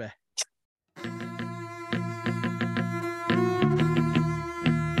right back.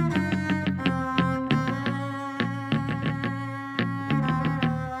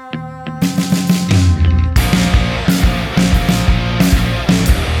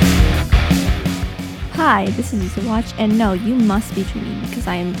 Hi, this is User Watch, and no, you must be dreaming because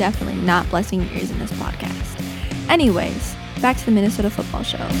I am definitely not blessing your ears in this podcast. Anyways, back to the Minnesota Football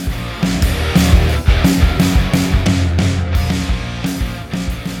Show.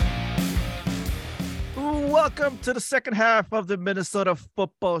 Welcome to the second half of the Minnesota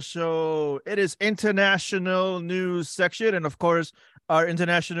Football Show. It is international news section, and of course, our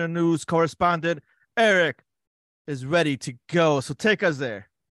international news correspondent, Eric, is ready to go. So take us there.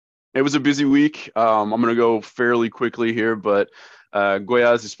 It was a busy week. I'm going to go fairly quickly here, but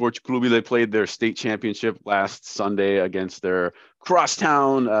Goiás Esporte Clube, they played their state championship last Sunday against their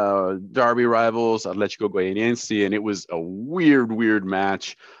crosstown derby rivals, Atlético Goianiense, and it was a weird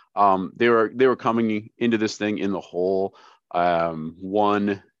match. They were coming into this thing in the hole,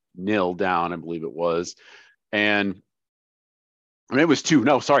 1-0 down, I believe it was. And it was 2-0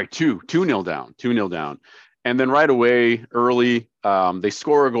 down, 2-0 down. And then right away, early, they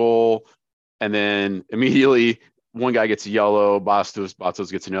score a goal, and then immediately one guy gets a yellow.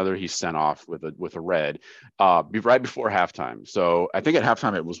 Bastos gets another. He's sent off with a red, right before halftime. So I think at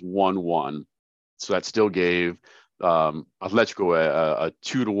halftime it was 1-1. So that still gave Atletico a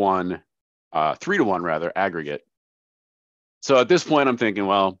 2-1, 3-1 rather aggregate. So at this point, I'm thinking,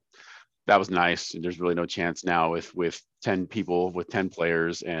 well, that was nice. There's really no chance now with 10 people, with 10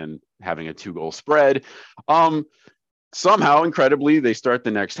 players, and having a 2-goal spread. Somehow, incredibly, they start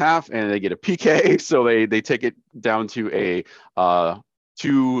the next half and they get a PK, so they take it down to a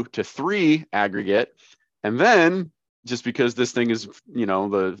 2-3 aggregate. And then, just because this thing is,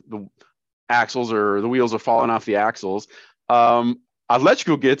 the axles or the wheels are falling off the axles,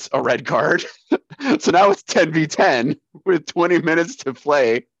 Atletico gets a red card. So now it's 10v10 with 20 minutes to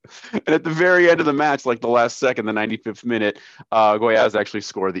play. And at the very end of the match, like the last second, the 95th minute, Goiás actually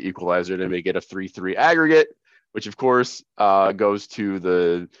scored the equalizer to make it a 3-3 aggregate, which of course goes to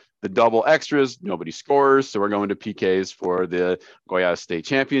the double extras. Nobody scores, so we're going to PKs for the Goiás State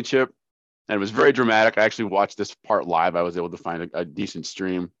Championship. And it was very dramatic. I actually watched this part live. I was able to find a decent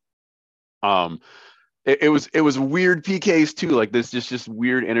stream. It was weird PKs too, like this just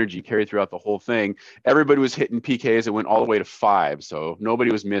weird energy carried throughout the whole thing. Everybody was hitting PKs. It went all the way to 5, so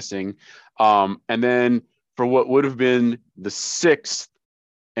nobody was missing. And then for what would have been the 6th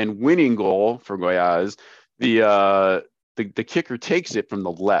and winning goal for Goiás, the kicker takes it from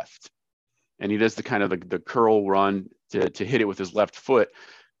the left, and he does the kind of the curl run to hit it with his left foot.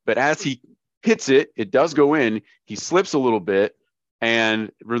 But as he hits it, it does go in. He slips a little bit.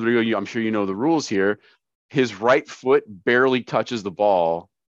 And Rodrigo, I'm sure you know the rules here. His right foot barely touches the ball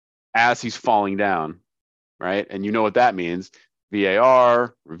as he's falling down, right? And you know what that means.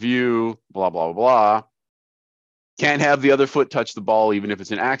 VAR, review, blah, blah, blah. Can't have the other foot touch the ball even if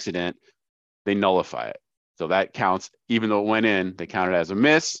it's an accident. They nullify it. So that counts. Even though it went in, they count it as a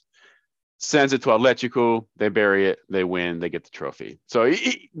miss. Sends it to Atletico. They bury it. They win. They get the trophy. So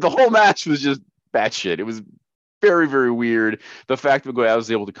the whole match was just batshit. It was very, very weird. The fact that Goiás was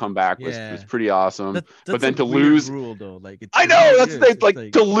able to come back was pretty awesome. But then to lose, rule though, like I know that's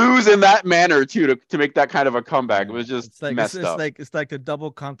like to lose in that manner too, to make that kind of a comeback. It was just messed up. It's like the double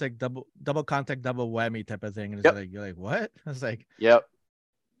contact, double whammy type of thing. And it's like you're like, what? It's like, yep.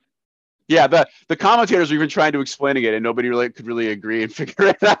 Yeah, the commentators were even trying to explain it, and nobody could really agree and figure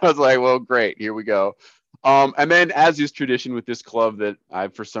it out. I was like, well, great, here we go. And then, as is tradition with this club that I,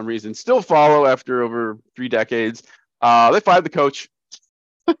 for some reason, still follow after over 3 decades, they fired the coach.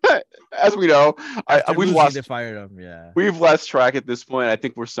 as we know, we've lost. They fired him. Yeah, we've lost track at this point. I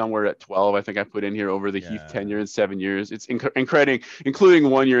think we're somewhere at 12. I think I put in here over the Heath tenure in 7 years. It's including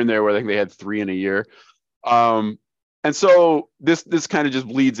 1 year in there where I think they had 3 in a year. And so this kind of just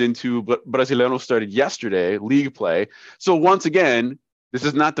bleeds into Brasileiro started yesterday, league play. So once again, this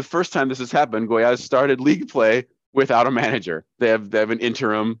is not the first time this has happened. Goiás started league play without a manager. They have an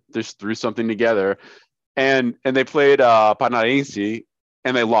interim. They just threw something together, and they played Paranaense,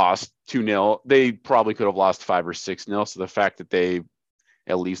 and they lost 2-0. They probably could have lost 5 or 6-0. So the fact that they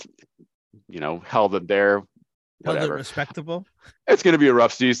at least held it there, whatever, respectable. It's going to be a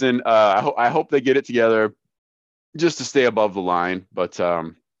rough season. I hope they get it together just to stay above the line. But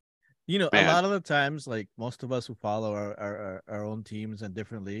man. A lot of the times, like most of us who follow our own teams and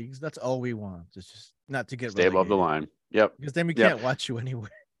different leagues, that's all we want. It's just not to get stay above the line. Yep. Because then we can't watch you anywhere.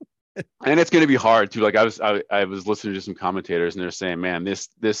 And it's going to be hard too. Like I was listening to some commentators, and they're saying, man, this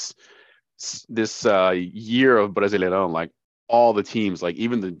year of Brasileirão, like all the teams, like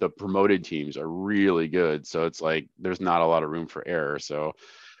even the promoted teams, are really good. So it's like there's not a lot of room for error. So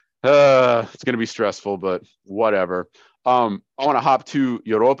it's going to be stressful, but whatever. I want to hop to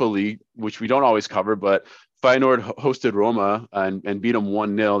Europa League, which we don't always cover, but Feyenoord hosted Roma and beat them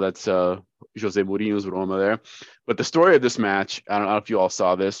 1-0. That's Jose Mourinho's Roma there. But the story of this match, I don't know if you all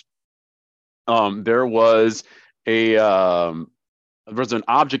saw this. There was an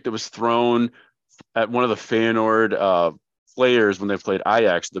object that was thrown at one of the Feyenoord players when they played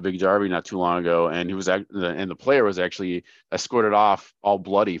Ajax, the big derby, not too long ago, and the player was actually escorted off all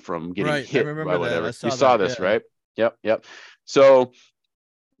bloody from getting hit by whatever. You saw this, right? Yep. So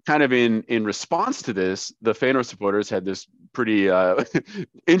kind of in response to this, the Feyenoord supporters had this pretty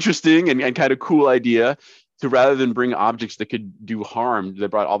interesting and kind of cool idea to, rather than bring objects that could do harm, they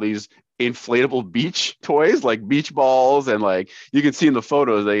brought all these inflatable beach toys, like beach balls, and like you can see in the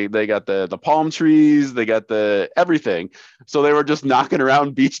photos, they got the palm trees, they got the everything. So they were just knocking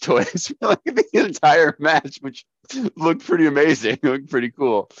around beach toys for like the entire match, which looked pretty amazing, looked pretty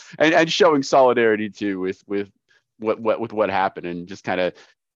cool, and showing solidarity too with what happened, and just kind of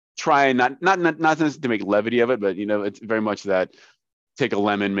trying not to make levity of it, but it's very much that take a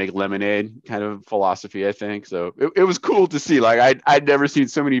lemon, make lemonade kind of philosophy, I think. So it was cool to see. Like I'd never seen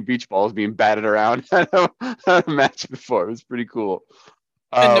so many beach balls being batted around at a match before. It was pretty cool.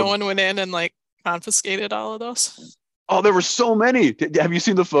 And no one went in and like confiscated all of those? Oh, there were so many. Have you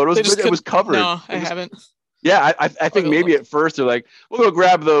seen the photos? It was covered. No, I haven't. Yeah, I think maybe at first they're like, we'll go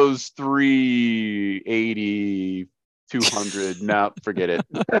grab those 380, 200. No, forget it.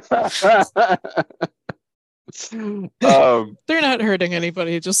 They're not hurting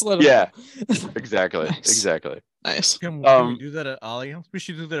anybody. Just let them. Yeah, exactly. Nice. Exactly. Nice. Can we do that at Allianz? We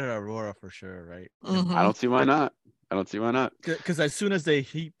should do that at Aurora for sure, right? Mm-hmm. I don't see why not. Because as soon as they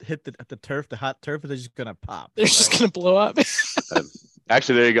hit the turf, the hot turf, they're just gonna pop. They're just gonna blow up.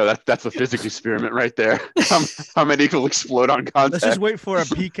 Actually, there you go. That's a physics experiment right there. How many will explode on contact? Let's just wait for a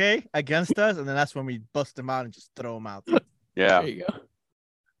PK against us, and then that's when we bust them out and just throw them out. Yeah. There you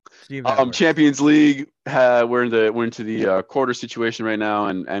go. Champions League, we're into the quarter situation right now,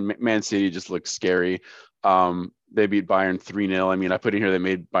 and Man City just looks scary. They beat Bayern 3-0. I mean, I put in here they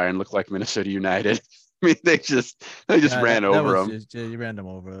made Bayern look like Minnesota United. I mean, they just ran over them. You ran them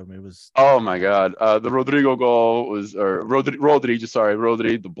over them. It was. Oh my God! The Rodrigo goal was, or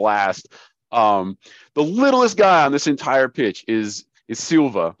Rodri, the blast. The littlest guy on this entire pitch is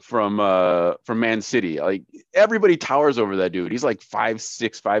Silva from Man City. Like everybody towers over that dude. He's like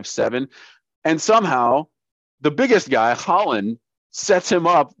 5'6", 5'7", and somehow the biggest guy, Holland, sets him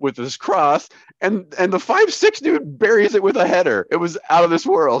up with this cross, and the 5'6" dude buries it with a header. It was out of this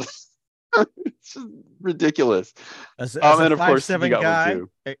world. It's just ridiculous. As and a of course, 5'7" guy,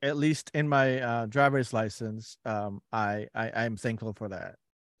 at least in my driver's license, I'm thankful for that.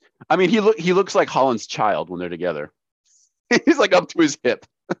 I mean, he looks like Holland's child when they're together. He's like up to his hip.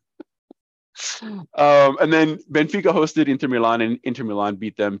 And then Benfica hosted Inter Milan, and Inter Milan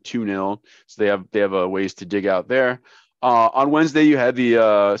beat them 2-0. So they have a ways to dig out there. On Wednesday, you had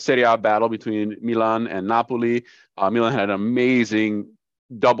the Serie A battle between Milan and Napoli. Milan had an amazing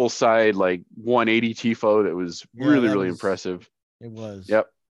double side, like 180 tifo that was really impressive. It was. Yep.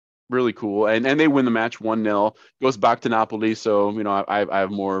 Really cool. And they win the match 1-0. Goes back to Napoli. So, I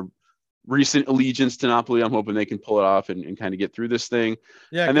have more recent allegiance to Napoli. I'm hoping they can pull it off and kind of get through this thing.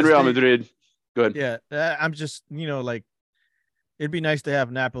 Yeah. And then Real Madrid. Go ahead. Yeah. I'm just, like, it'd be nice to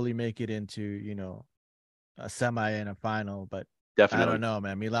have Napoli make it into, a semi and a final, but definitely. I don't know,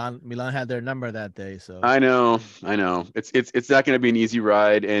 man. Milan had their number that day, so I know. It's not going to be an easy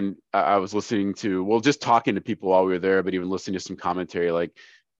ride. And I was listening to, just talking to people while we were there, but even listening to some commentary, like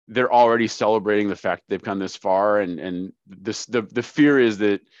they're already celebrating the fact that they've come this far, and the fear is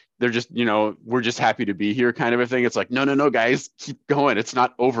that they're just, we're just happy to be here kind of a thing. It's like, no, guys, keep going. It's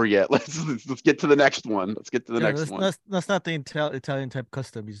not over yet. Let's get to the next one. Let's get to the next one. That's not the Italian type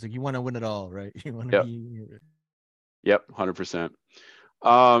custom. It's like you want to win it all, right? You want to Yep. be. Yep, 100%.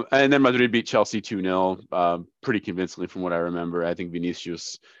 And then Madrid beat Chelsea 2-0, pretty convincingly from what I remember. I think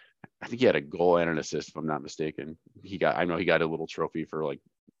Vinicius, he had a goal and an assist, if I'm not mistaken. I know he got a little trophy for like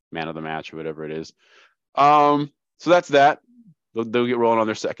man of the match or whatever it is. So that's that. They'll get rolling on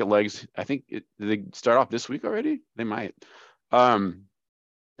their second legs. I think did they start off this week already? They might.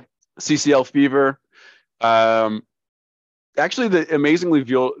 CCL Fever. Actually, amazingly,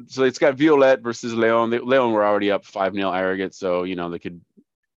 so it's got Violet versus Leon. Leon were already up 5-0 aggregate, so they could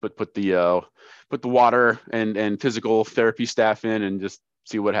put the water and physical therapy staff in and just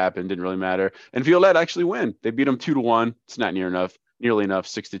see what happened. Didn't really matter. And Violet actually win. They beat them 2-1. It's not nearly enough.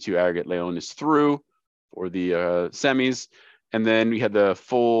 6-2 aggregate. Leon is through for the semis. And then we had the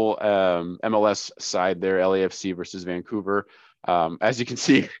full MLS side there, LAFC versus Vancouver. As you can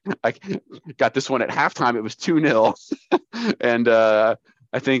see, I got this one at halftime. It was 2-0. And I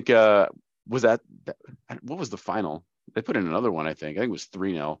think, what was the final? They put in another one, I think. I think it was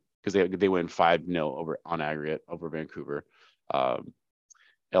 3-0 because they went 5-0 over on aggregate over Vancouver.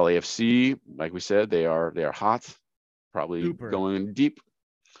 LAFC, like we said, they are hot, probably Super. Going deep.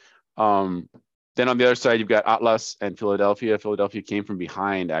 Then on the other side, you've got Atlas and Philadelphia. Philadelphia came from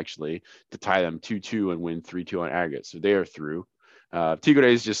behind, actually, to tie them 2-2 and win 3-2 on aggregate. So they are through.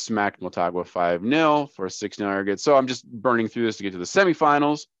 Tigres just smacked Motagua 5-0 for a 6-0 aggregate. So I'm just burning through this to get to the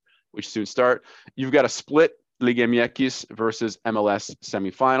semifinals, which soon start. You've got a split Liga MX versus MLS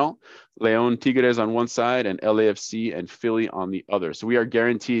semifinal. Leon Tigres on one side and LAFC and Philly on the other. So we are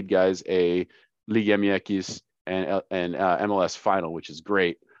guaranteed, guys, a Liga MX and MLS final, which is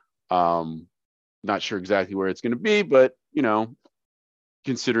great. Not sure exactly where it's going to be, but,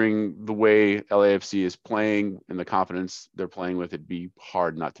 considering the way LAFC is playing and the confidence they're playing with, it'd be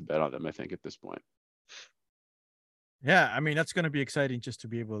hard not to bet on them, I think, at this point. Yeah, I mean, that's going to be exciting just to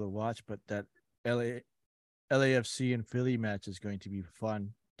be able to watch, but that LAFC and Philly match is going to be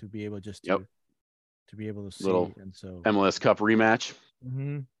fun to be able to be able to see. Little and so MLS Cup rematch.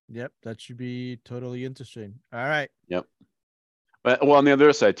 Mm-hmm. Yep, that should be totally interesting. All right. Yep. But on the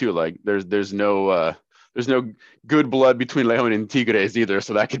other side too, like there's no good blood between Leon and Tigres either,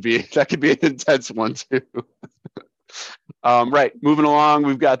 so that could be an intense one too. Right, moving along,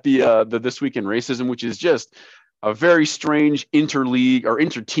 we've got the This Week in Racism, which is just a very strange interleague or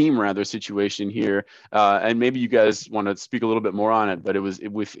interteam rather situation here, and maybe you guys want to speak a little bit more on it. But it was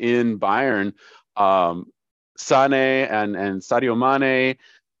within Bayern, Sane and Sadio Mane.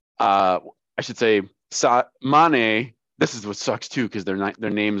 I should say Mane. This is what sucks too, because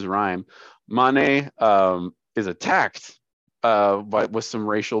their names rhyme. Mane is attacked with some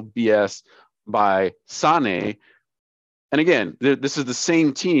racial BS by Sane, and again, this is the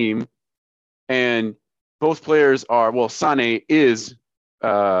same team, and both players are Sane is.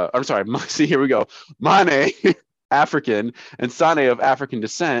 I'm sorry. See, here we go. Mane, African, and Sane of African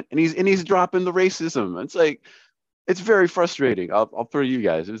descent, and he's dropping the racism. It's like, it's very frustrating. I'll throw you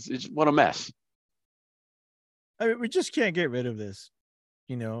guys. It's what a mess. I mean, we just can't get rid of this,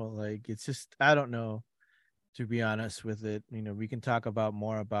 like it's just, I don't know, to be honest with it. We can talk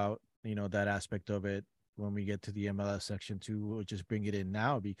more about, that aspect of it when we get to the MLS section too. We'll just bring it in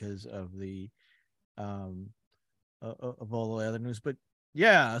now because of the, of all the other news. But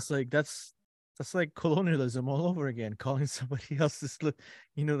yeah, it's like, that's like colonialism all over again, calling somebody else that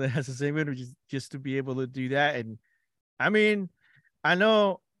has the same energy just to be able to do that. And I mean, I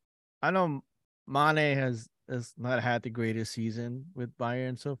know Mane has not had the greatest season with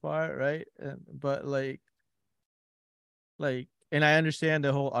Bayern so far, right? But like, and I understand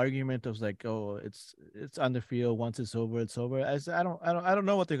the whole argument of like, oh, it's on the field. Once it's over, it's over. I don't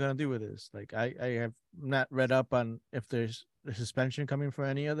know what they're gonna do with this. Like, I have not read up on if there's a suspension coming for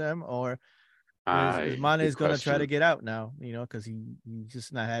any of them, or Mane is gonna try to get out now, because he's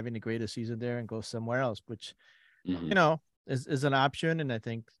just not having the greatest season there and go somewhere else, which is an option. And I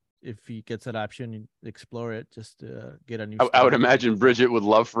think if he gets that option, explore it just to get a new. I would imagine Bridget would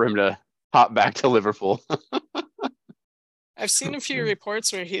love for him to hop back to Liverpool. I've seen a few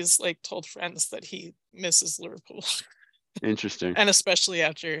reports where he's like told friends that he misses Liverpool. Interesting. And especially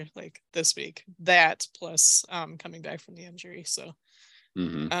after like this week, that plus coming back from the injury. So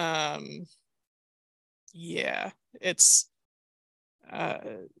yeah, it's I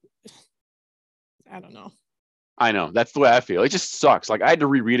don't know. I know, that's the way I feel. It just sucks. Like, I had to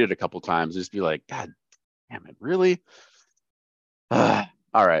reread it a couple times, just be like, God damn it, really?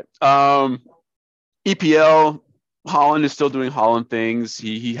 All right. EPL, Holland is still doing Holland things.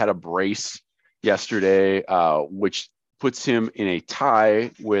 He had a brace yesterday, which puts him in a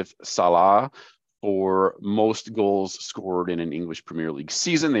tie with Salah for most goals scored in an English Premier League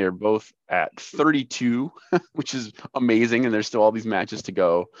season. They are both at 32, which is amazing, and there's still all these matches to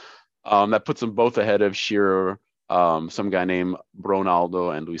go. That puts them both ahead of Shearer, some guy named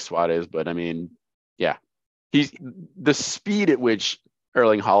Ronaldo, and Luis Suarez. But I mean, yeah, he's the speed at which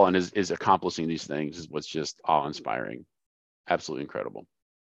Erling Haaland is accomplishing these things is what's just awe-inspiring. Absolutely incredible.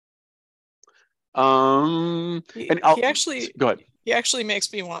 He actually go ahead. He actually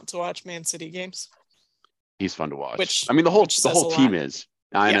makes me want to watch Man City games. He's fun to watch. Which I mean, the whole team lot. is.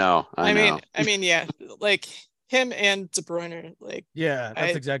 I know. I mean, yeah, like him and De Bruyne, like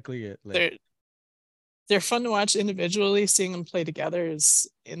that's exactly it. Like, they're fun to watch individually. Seeing them play together is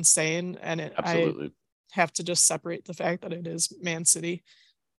insane, and absolutely. I have to just separate the fact that it is Man City.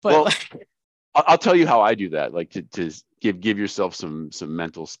 But I'll tell you how I do that. Like to give yourself some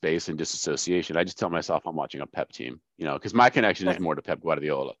mental space and disassociation. I just tell myself I'm watching a Pep team, because my connection is more to Pep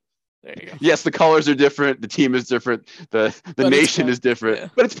Guardiola. There you go. Yes, the colors are different, the team is different, the nation is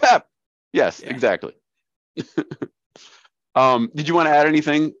different, but it's Pep. Yes, exactly. Did you want to add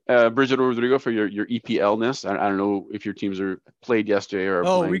anything, Bridget or Rodrigo, for your EPL-ness? I don't know if your teams are played yesterday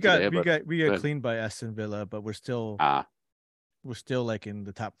or we got cleaned by Aston Villa, but we're still like in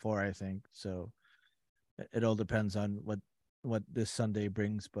the top 4, I think. So it all depends on what this Sunday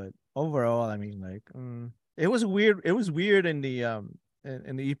brings. But overall, I mean, like it was weird. It was weird in the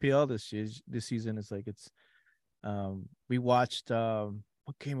EPL this season. It's like we watched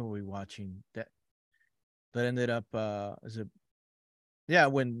what game were we watching that ended up when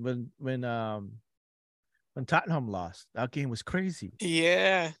Tottenham lost. That game was crazy.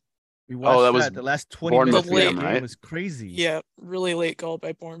 Yeah. We watched that was the last 20 Bournemouth minutes of game, the right? game was crazy. Yeah, really late goal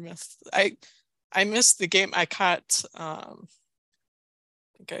by Bournemouth. I missed the game. I caught I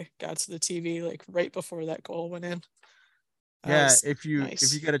think I got to the TV like right before that goal went in. If you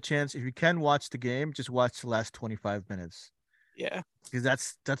get a chance, if you can watch the game, just watch the last 25 minutes. Yeah.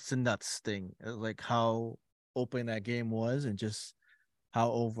 Because that's the nuts thing. Like how open that game was and just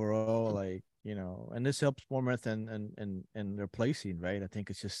how overall, like, and this helps Bournemouth and their placing, right? I think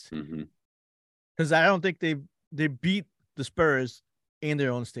it's just because I don't think they beat the Spurs in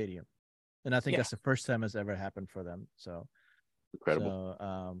their own stadium. And I think that's the first time it's ever happened for them. So incredible.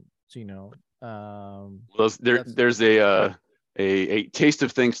 There's a taste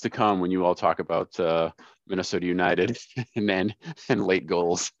of things to come when you all talk about Minnesota United and late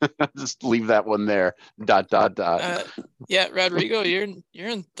goals. Just leave that one there. ... Yeah, Rodrigo, you're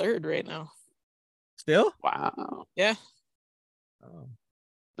in third right now. Still? Wow. Yeah.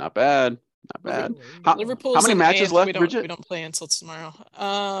 Not bad. Not bad. Liverpool's how many matches 8th. left, Bridget? We don't play until tomorrow.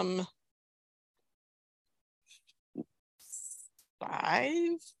 5.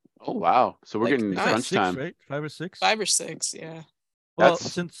 Oh wow! So we're getting crunch 6, time, right? 5 or 6. 5 or 6, yeah. Well,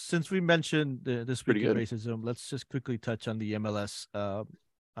 since we mentioned this week of good. racism, let's just quickly touch on the MLS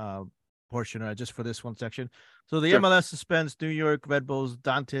portion, just for this one section. So the MLS suspends New York Red Bulls'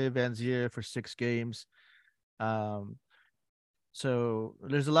 Dante Vanzier for 6 games. So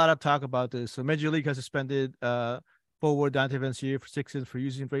there's a lot of talk about this. So Major League has suspended forward Dante Vanzier for 6 games for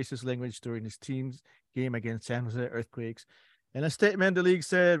using racist language during his team's game against San Jose Earthquakes. In a statement, the league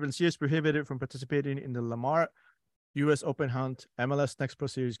said Vanzier is prohibited from participating in the Lamar U.S. Open Hunt, MLS Next Pro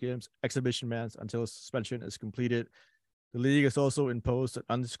Series games, exhibition bans until suspension is completed. The league has also imposed an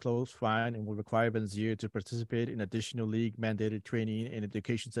undisclosed fine and will require Vanzier to participate in additional league-mandated training and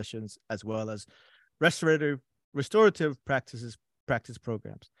education sessions, as well as restorative practice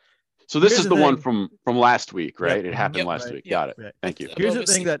programs. So this is the one from last week, right? It happened last week. Got it. Right. Thank you. Here's the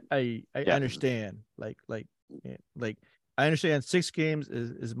thing that I understand. Like I understand 6 games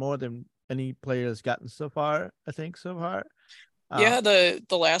is more than any player has gotten so far. I think so far. The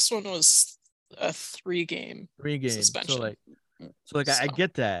last one was a 3-game suspension. So I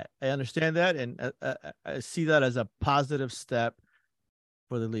get that. I understand that, and I see that as a positive step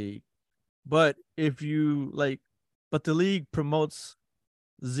for the league. But but the league promotes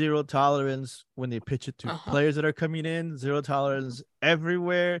zero tolerance when they pitch it to players that are coming in. Zero tolerance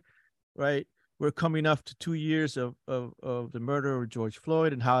everywhere, right? We're coming up to 2 years of the murder of George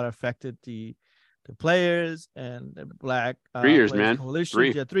Floyd and how it affected the players and the Black 3 years, man. Coalition.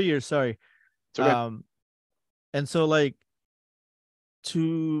 3. Yeah, 3 years. Sorry. It's okay. And so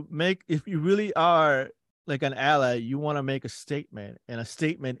to make, if you really are like an ally, you want to make a statement, and a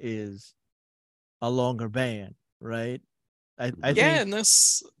statement is a longer ban, right? I think, and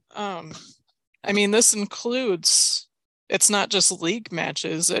this, this includes it's not just league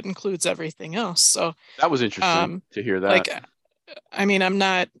matches, it includes everything else. So that was interesting to hear that. Like, I mean,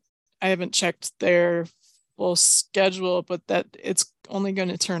 I haven't checked their full schedule, but that it's only going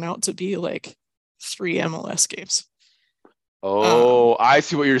to turn out to be like 3 MLS games. Oh, I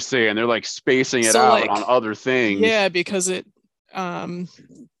see what you're saying. They're like spacing it out on other things. Yeah, because it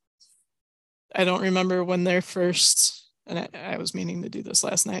I don't remember when they're first, and I was meaning to do this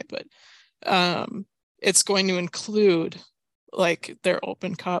last night, but it's going to include like their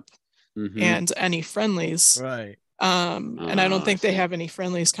Open Cup and any friendlies. Right. And I don't think they have any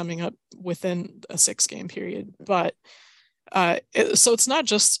friendlies coming up within a 6-game period, but so it's not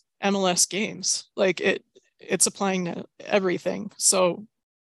just MLS games. Like it's applying to everything. So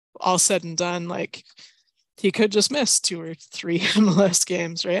all said and done, like he could just miss 2 or 3 MLS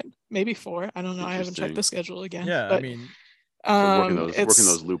games, right? Maybe 4. I don't know. I haven't checked the schedule again. Yeah, but, I mean, working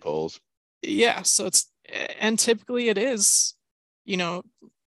those loopholes. Yeah, so and typically it is, you know,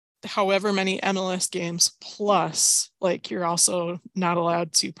 however many MLS games plus, like you're also not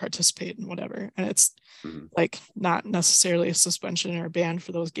allowed to participate in whatever, and it's like not necessarily a suspension or a ban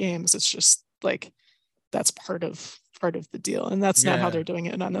for those games. It's just like that's part of the deal, and that's not how they're doing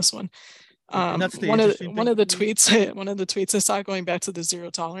it on this one. One of the tweets I saw going back to the zero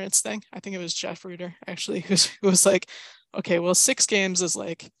tolerance thing, I think it was Jeff Reuter actually, who was like, okay, well 6 games is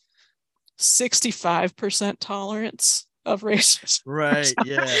like 65% tolerance of racism. Right.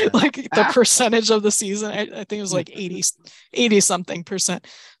 Yeah. Like the percentage of the season, I think it was like 80 something percent.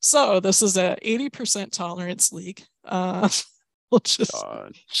 So this is a 80% tolerance league. Which is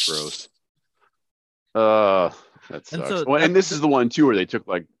gross. That sucks. And this is the one too where they took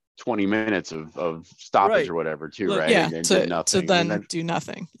like 20 minutes of stoppage or whatever too, right? Yeah, and to then do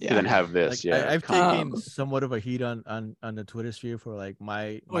nothing. Yeah. To then have this. Like, I've taken somewhat of a heat on the Twitter sphere for like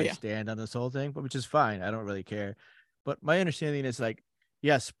my stand on this whole thing, but which is fine. I don't really care. But my understanding is like,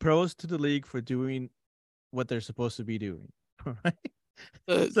 yes, pros to the league for doing what they're supposed to be doing. Right?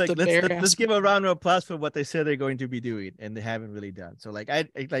 It's like let's give a round of applause for what they said they're going to be doing, and they haven't really done. So like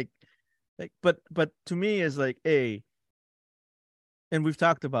but to me is like and we've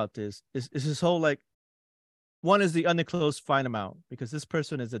talked about this, is this whole like, one is the undisclosed fine amount, because this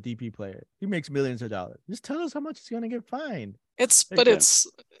person is a DP player. He makes millions of dollars. Just tell us how much he's going to get fined.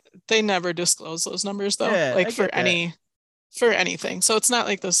 They never disclose those numbers though, for anything. So it's not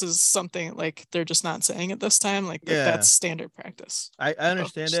like this is something like they're just not saying it this time. Like that's standard practice. I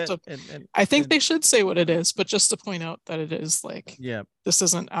understand that. And I think they should say what it is, but just to point out that it is like, this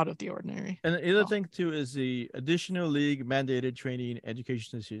isn't out of the ordinary. And the other thing too is the additional league mandated training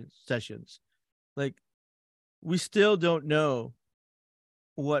education sessions. Like, we still don't know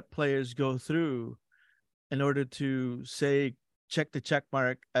what players go through in order to say, check the check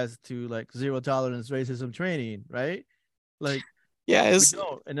mark as to like zero tolerance racism training, right? Like, we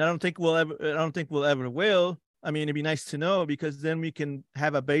don't, and I don't think we'll ever will. I mean, it'd be nice to know, because then we can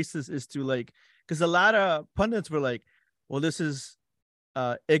have a basis as to like, because a lot of pundits were like, well, this is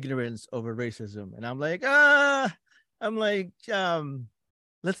ignorance over racism. And I'm like,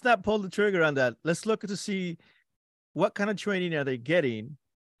 let's not pull the trigger on that. Let's look to see what kind of training are they getting?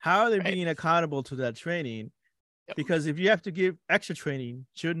 How are they being accountable to that training? Because if you have to give extra training,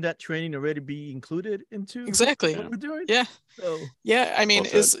 shouldn't that training already be included into exactly what we're doing? Yeah. So, I mean,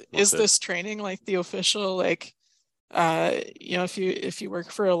 is this training like the official, like, you know, if you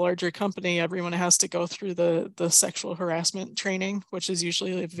work for a larger company, everyone has to go through the sexual harassment training, which is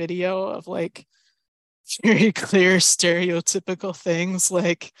usually a video of like very clear stereotypical things,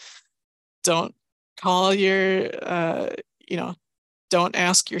 like don't call your don't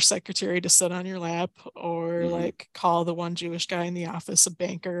ask your secretary to sit on your lap, or like call the one Jewish guy in the office a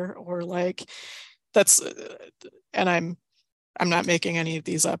banker, or like that's, and I'm not making any of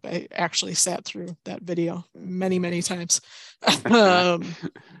these up. I actually sat through that video many times.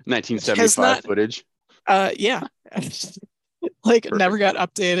 1975 footage. Yeah. Like perfect. Never got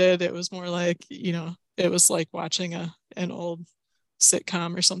updated. It was more like, you know, it was like watching an old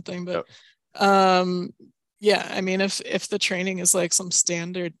sitcom or something. But yeah, I mean, if the training is like some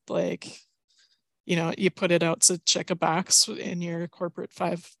standard, like, you know, you put it out to check a box in your corporate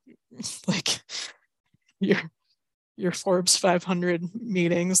like your Forbes 500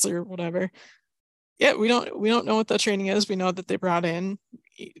 meetings or whatever. Yeah, we don't know what that training is. We know that they brought in,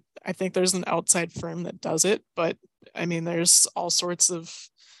 I think there's an outside firm that does it, but I mean, there's all sorts of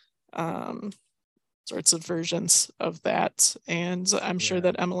versions of that, and I'm sure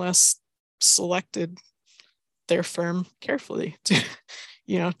that MLS selected their firm carefully to,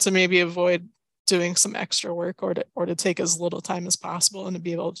 you know, to maybe avoid doing some extra work, or to take as little time as possible, and to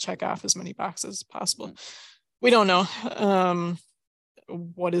be able to check off as many boxes as possible. we don't know.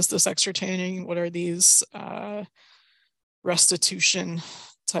 What is this extra training? What are these restitution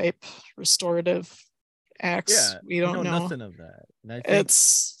type restorative acts? Yeah, we don't know. Nothing of that. And I think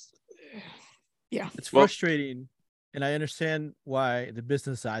it's frustrating, and I understand why the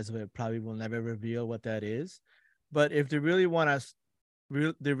business sides of it probably will never reveal what that is. But if they really want us,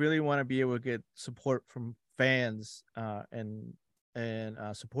 they really want to be able to get support from fans and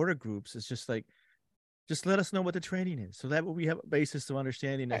supporter groups. It's just like, just let us know what the training is, so that we have a basis of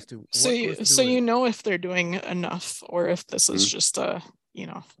understanding as to so you know if they're doing enough or if this is just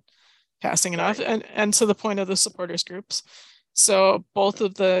passing it off. And to the point of the supporters groups, so both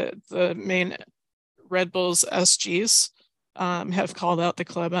of the main Red Bulls SGs have called out the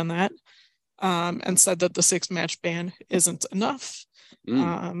club on that and said that the 6-match ban isn't enough.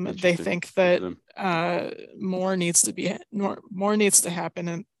 They think that more needs to happen,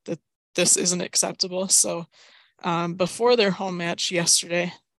 and that this isn't acceptable. So before their home match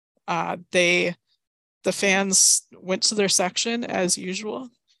yesterday, the fans went to their section as usual,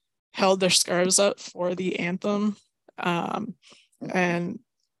 held their scarves up for the anthem, and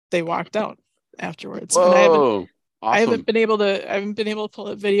they walked out afterwards. Whoa, and I haven't been able to pull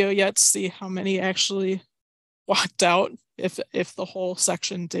a video yet to see how many actually walked out, if the whole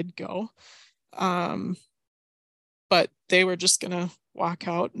section did go. But they were just gonna walk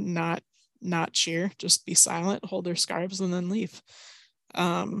out and not cheer, just be silent, hold their scarves, and then leave.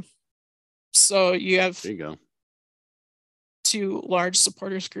 So you have there you go. 2 large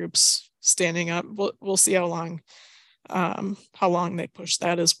supporters groups standing up. We'll see how long they push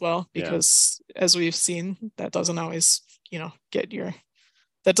that as well, because as we've seen, that doesn't always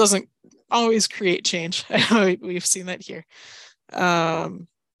that doesn't always create change. We've seen that here. So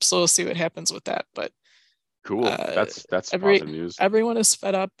we'll see what happens with that. But cool. That's positive news. Everyone is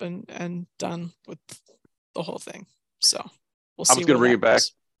fed up and done with the whole thing. So we'll see. I was going to bring it back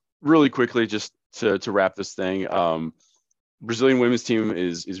really quickly just to wrap this thing. Brazilian women's team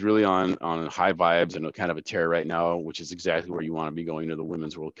is really on high vibes and kind of a tear right now, which is exactly where you want to be going to the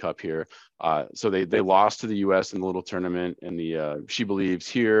Women's World Cup here. So they lost to the U.S. in the little tournament in the She Believes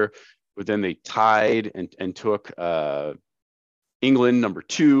here, but then they tied and took England number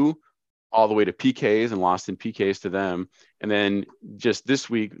 2 all the way to PKs and lost in PKs to them. And then just this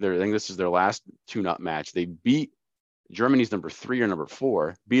week, I think this is their last tune-up match. They beat Germany's number 3 or number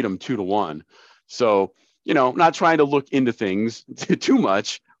 4, beat them 2-1. So, not trying to look into things too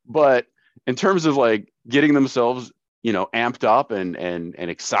much, but in terms of like getting themselves, amped up and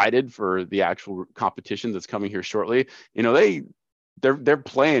excited for the actual competition that's coming here shortly, they're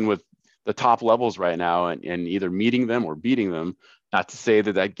playing with the top levels right now and either meeting them or beating them. Not to say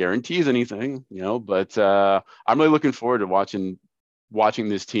that guarantees anything, but I'm really looking forward to watching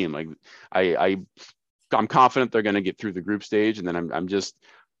this team. Like I'm confident they're going to get through the group stage, and then I don't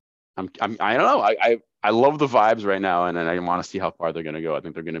know. I love the vibes right now, and I want to see how far they're going to go. I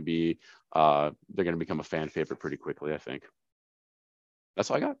think they're going to become a fan favorite pretty quickly. I think that's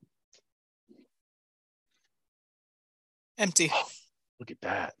all I got. Empty. Oh, look at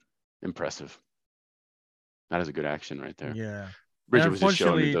that! Impressive. That is a good action right there. Yeah. Bridget was just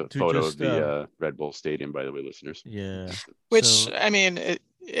showing me the photo of the Red Bull Stadium, by the way, listeners. Yeah. Which, I mean,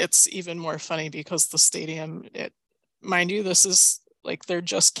 it's even more funny because the stadium, mind you, this is like they're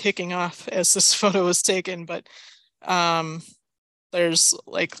just kicking off as this photo was taken, but there's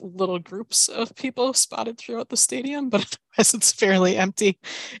like little groups of people spotted throughout the stadium, but otherwise it's fairly empty.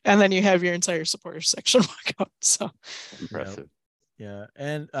 And then you have your entire supporter section walk out. So impressive. Yeah.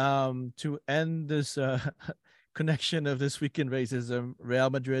 And to end this connection of this weekend racism, Real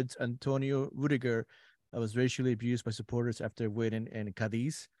Madrid's Antonio Rudiger was racially abused by supporters after winning in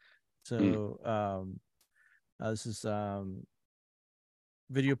Cadiz. So this is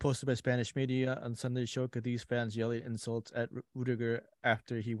video posted by Spanish media on Sunday showed Cadiz fans yelling insults at Rudiger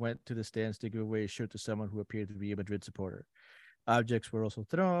after he went to the stands to give away a shirt to someone who appeared to be a Madrid supporter. Objects were also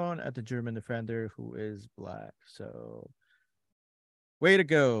thrown at the German defender, who is black. So way to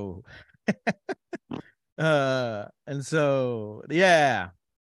go. And so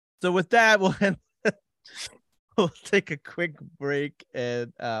so with that we'll take a quick break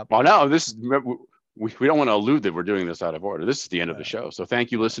and no, this is we don't want to allude that we're doing this out of order. This is the end of the show. So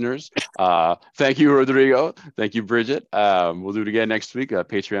thank you, listeners. Thank you, Rodrigo. Thank you, Bridget. We'll do it again next week.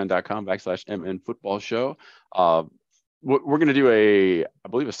 Patreon.com/MNFootballShow. We're going to do I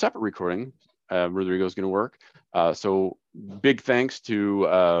believe a separate recording. Rodrigo's going to work. So big thanks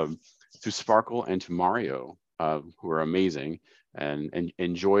to Sparkle and to Mario, who are amazing, and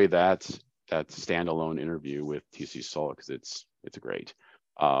enjoy that standalone interview with TC Sol, because it's great.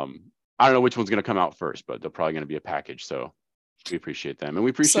 I don't know which one's going to come out first, but they're probably going to be a package. So we appreciate them, and we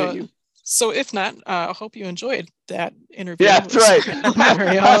appreciate you. So if not, I hope you enjoyed that interview. Yeah, that's right.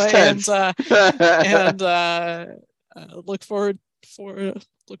 Mario, and look forward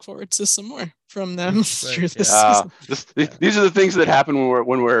to some more from them through this season. These are the things that happen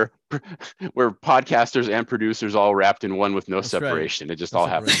when we're podcasters and producers all wrapped in one with no separation. Right. It just all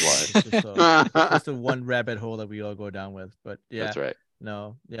happens live. It's just a one rabbit hole that we all go down with. But yeah, that's right.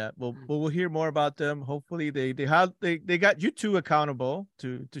 No, yeah, we'll hear more about them. Hopefully they got you two accountable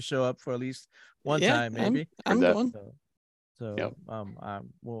to show up for at least one time, maybe. I'm going. So yep.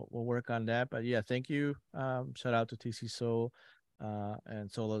 We'll work on that. But yeah, thank you. Shout out to TC Soul and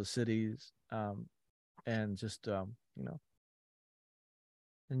Solo Cities, and just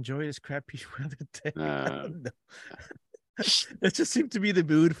enjoy this crappy weather day. I don't know. It just seemed to be the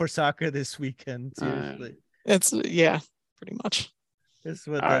mood for soccer this weekend. Seriously, it's pretty much. It's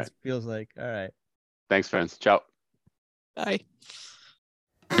what that feels like. All right. Thanks, friends. Ciao. Bye.